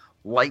tail,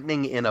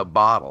 lightning in a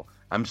bottle.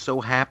 I'm so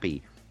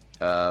happy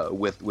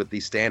with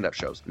these stand-up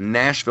shows.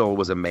 Nashville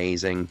was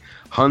amazing.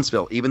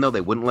 Huntsville, even though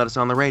they wouldn't let us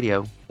on the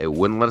radio.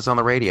 What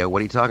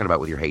are you talking about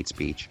with your hate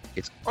speech?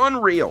 It's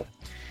unreal.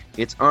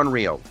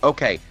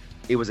 Okay,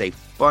 it was a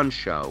fun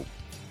show.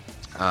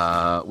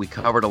 We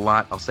covered a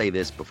lot. I'll say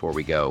this before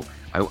we go.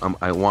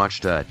 I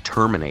watched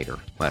Terminator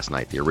last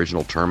night, the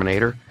original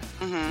Terminator.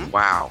 Mm-hmm.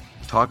 Wow.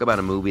 Talk about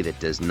a movie that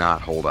does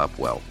not hold up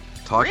well.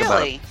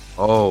 Really?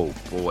 Oh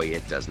boy,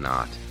 it does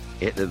not.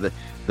 It's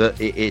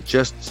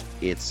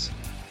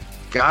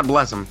God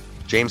bless him,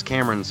 James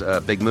Cameron's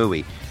big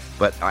movie,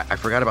 but I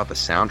forgot about the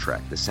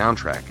soundtrack. The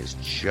soundtrack is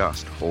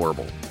just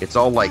horrible. It's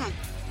all like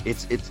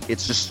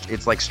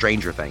it's like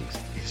Stranger Things.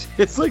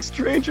 It's like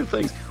Stranger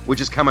Things,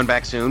 which is coming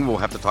back soon. We'll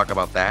have to talk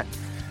about that.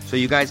 So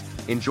you guys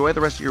enjoy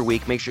the rest of your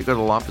week. Make sure you go to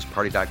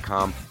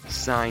loftusparty.com.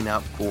 Sign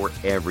up for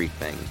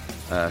everything.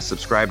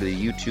 Subscribe to the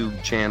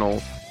YouTube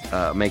channel.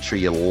 Make sure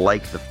you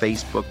like the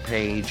Facebook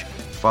page.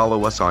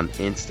 Follow us on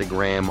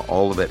Instagram.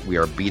 All of it. We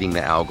are beating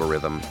the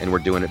algorithm, and we're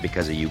doing it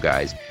because of you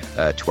guys.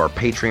 To our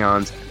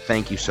Patreons,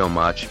 thank you so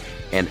much.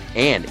 And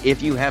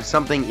if you have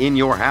something in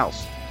your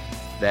house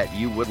that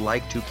you would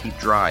like to keep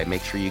dry,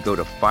 make sure you go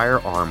to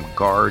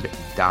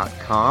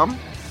firearmguard.com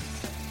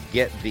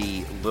get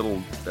the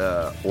little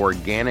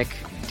organic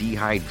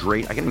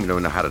dehydrate. I don't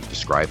even know how to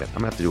describe it.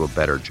 I'm going to have to do a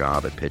better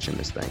job at pitching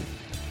this thing.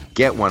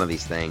 Get one of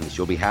these things.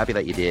 You'll be happy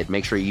that you did.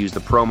 Make sure you use the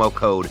promo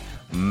code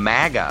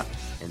MAGA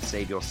and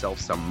save yourself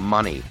some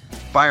money.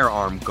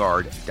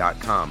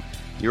 Firearmguard.com.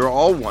 You're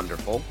all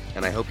wonderful,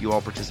 and I hope you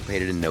all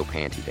participated in No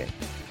Panty Day.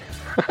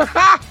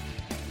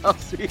 I'll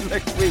see you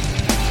next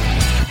week.